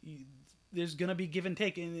 there's going to be give and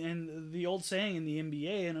take. And the old saying in the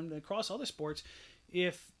NBA and across other sports,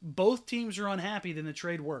 if both teams are unhappy, then the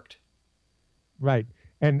trade worked. Right.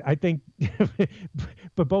 And I think,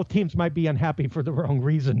 but both teams might be unhappy for the wrong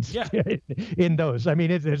reasons in those. I mean,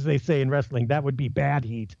 as they say in wrestling, that would be bad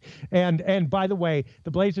heat. And by the way, the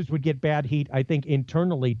Blazers would get bad heat, I think,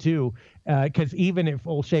 internally too, because even if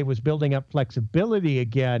Olshey was building up flexibility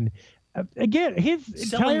again,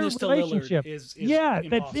 his entire relationship is impossible.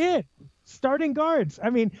 That's it. Starting guards. I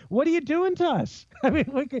mean, what are you doing to us? I mean,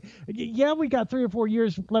 we got 3 or 4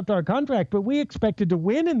 years left on our contract, but we expected to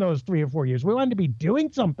win in those 3 or 4 years. We wanted to be doing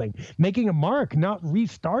something, making a mark, not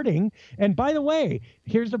restarting. And by the way,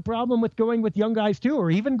 here's the problem with going with young guys too,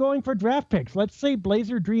 or even going for draft picks. Let's say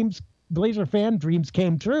Blazer fan dreams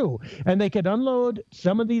came true, and they could unload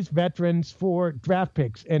some of these veterans for draft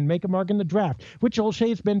picks and make a mark in the draft, which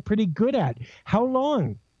Olshey's been pretty good at. How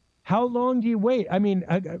long do you wait? I mean,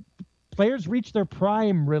 players reach their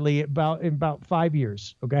prime really in about 5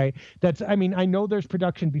 years. Okay. I know there's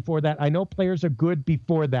production before that. I know players are good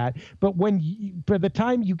before that, but by the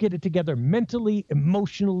time you get it together mentally,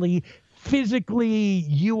 emotionally, physically,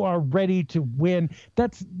 you are ready to win.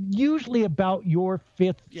 That's usually about your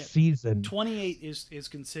 5th season. 28 is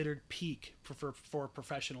considered peak for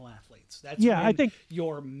professional athletes. That's I think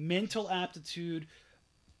your mental aptitude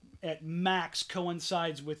at max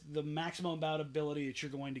coincides with the maximum amount of ability that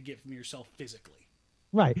you're going to get from yourself physically.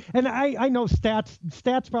 Right. And I know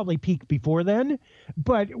stats probably peak before then,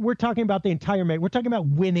 but we're talking about the entire we're talking about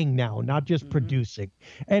winning now, not just producing.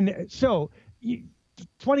 And so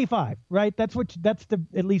 25, right? That's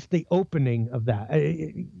at least the opening of that.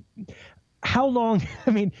 How long? I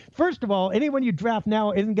mean, first of all, anyone you draft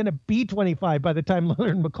now isn't going to be 25 by the time Lillard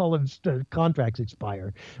and McCollum's contracts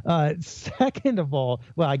expire. Second of all,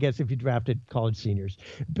 well, I guess if you drafted college seniors,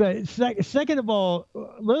 but second of all,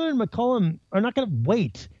 Lillard and McCollum are not going to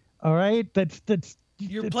wait. All right,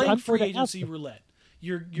 you're playing free agency roulette.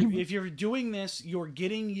 If you're doing this, you're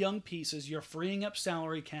getting young pieces, you're freeing up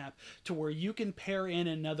salary cap to where you can pair in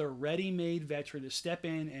another ready-made veteran to step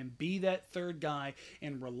in and be that third guy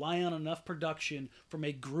and rely on enough production from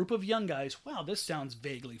a group of young guys. Wow, this sounds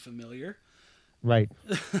vaguely familiar. Right.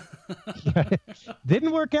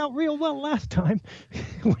 Didn't work out real well last time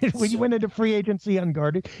when you went into free agency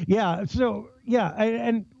unguarded. Yeah. So,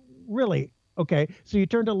 and really, okay, so you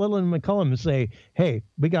turn to Lillard and McCollum and say, hey,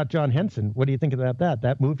 we got John Henson. What do you think about that?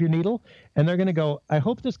 That move your needle? And they're going to go, I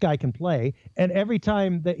hope this guy can play. And every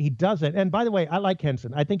time that he does it, and by the way, I like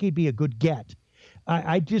Henson. I think he'd be a good get.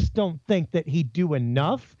 I just don't think that he'd do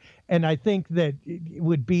enough. And I think that it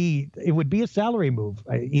would be a salary move,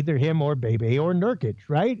 either him or Bebe or Nurkic,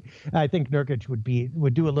 right? I think Nurkic would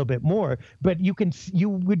do a little bit more, but you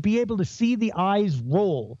would be able to see the eyes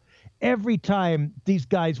roll every time these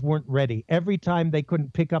guys weren't ready, every time they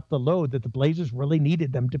couldn't pick up the load that the Blazers really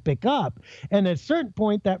needed them to pick up. And at a certain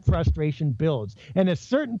point, that frustration builds. And at a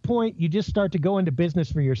certain point, you just start to go into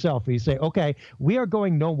business for yourself. You say, okay, we are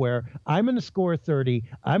going nowhere. I'm going to score 30.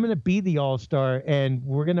 I'm going to be the all-star, and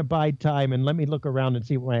we're going to bide time, and let me look around and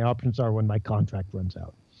see what my options are when my contract runs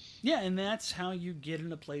out. Yeah, and that's how you get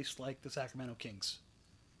in a place like the Sacramento Kings.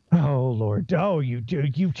 Oh Lord! Oh, you do.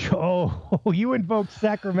 You invoke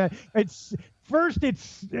Sacramento. It's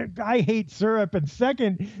I hate syrup, and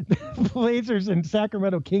second, the Blazers and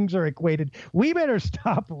Sacramento Kings are equated. We better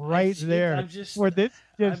stop right there.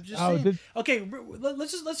 Okay,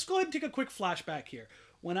 let's go ahead and take a quick flashback here.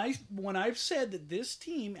 When I've said that this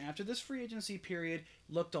team after this free agency period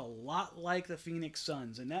looked a lot like the Phoenix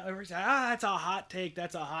Suns, and that everybody said, that's a hot take.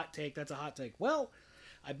 That's a hot take. That's a hot take. Well,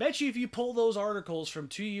 I bet you if you pull those articles from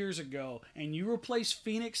 2 years ago and you replace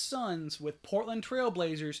Phoenix Suns with Portland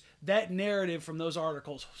Trailblazers, that narrative from those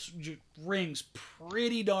articles rings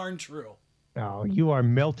pretty darn true. Oh, you are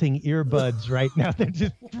melting earbuds right now. They're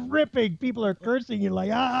just dripping. People are cursing you like,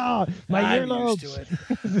 my earlobes.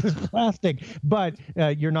 This is plastic. But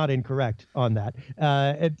you're not incorrect on that.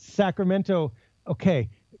 At Sacramento, okay,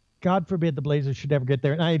 God forbid the Blazers should ever get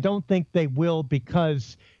there, and I don't think they will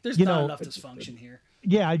because there's not enough dysfunction here.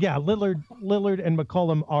 Yeah. Lillard and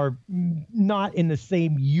McCollum are not in the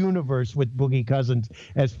same universe with Boogie Cousins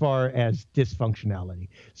as far as dysfunctionality.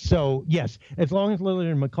 So yes, as long as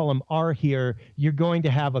Lillard and McCollum are here, you're going to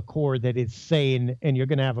have a core that is sane, and you're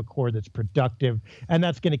going to have a core that's productive, and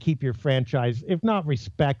that's going to keep your franchise, if not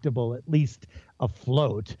respectable, at least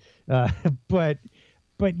afloat.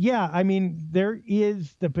 But yeah, I mean, there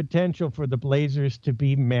is the potential for the Blazers to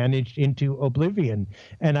be managed into oblivion.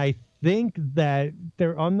 And I think that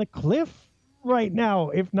they're on the cliff right now,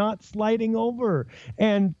 if not sliding over.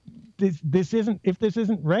 And if this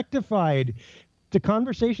isn't rectified, the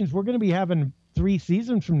conversations we're going to be having 3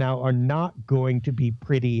 seasons from now are not going to be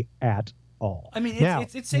pretty at all. I mean,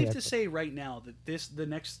 it's safe to say right now that the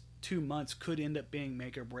next 2 months could end up being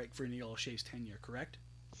make or break for Neil O'Shea's tenure, correct?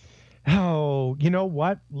 Oh, you know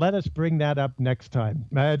what? Let us bring that up next time.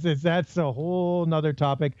 That's a whole nother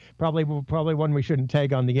topic. Probably one we shouldn't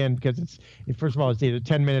tag on the end because first of all, it's either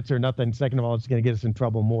 10 minutes or nothing. Second of all, it's going to get us in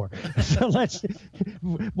trouble more. So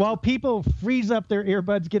while people freeze up their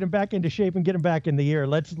earbuds, get them back into shape and get them back in the ear,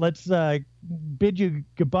 let's bid you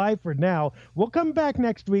goodbye for now. We'll come back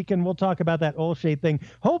next week and we'll talk about that O'Shea thing.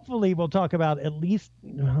 Hopefully we'll talk about at least,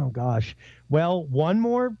 one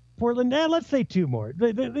more Portland. Let's say 2 more.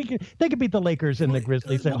 They could beat the Lakers and the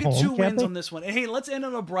Grizzlies at home. We'll get 2 wins on this one. Hey, let's end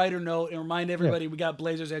on a brighter note and remind everybody we got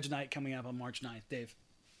Blazers Edge Night coming up on March 9th. Dave.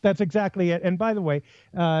 That's exactly it. And by the way,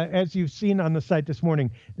 as you've seen on the site this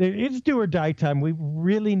morning, it's do or die time. We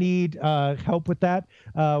really need help with that.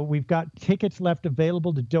 We've got tickets left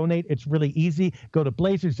available to donate. It's really easy. Go to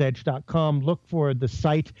blazersedge.com, look for the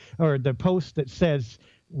site or the post that says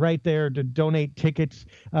right there to donate tickets.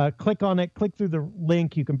 Click on it, click through the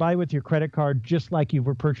link. You can buy with your credit card just like you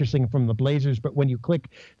were purchasing from the Blazers. But when you click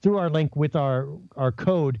through our link with our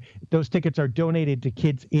code, those tickets are donated to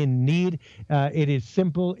kids in need. It is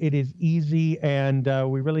simple, it is easy, and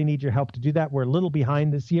we really need your help to do that. We're a little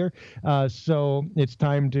behind this year, so it's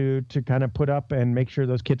time to kind of put up and make sure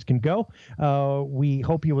those kids can go. We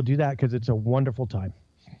hope you will do that because it's a wonderful time.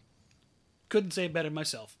 Couldn't say it better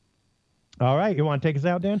myself. All right. You want to take us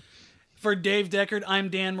out, Dan? For Dave Deckard, I'm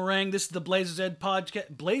Dan Morang. This is the Blazers Edge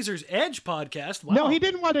podcast. Wow. No, he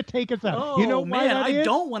didn't want to take us out. Oh, you know man, I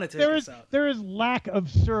don't want to take us out. There is lack of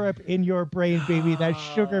syrup in your brain, baby. That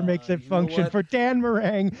sugar makes it function. For Dan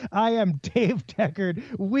Morang, I am Dave Deckard.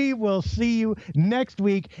 We will see you next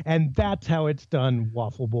week, and that's how it's done,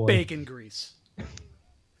 Waffle Boy. Bacon grease.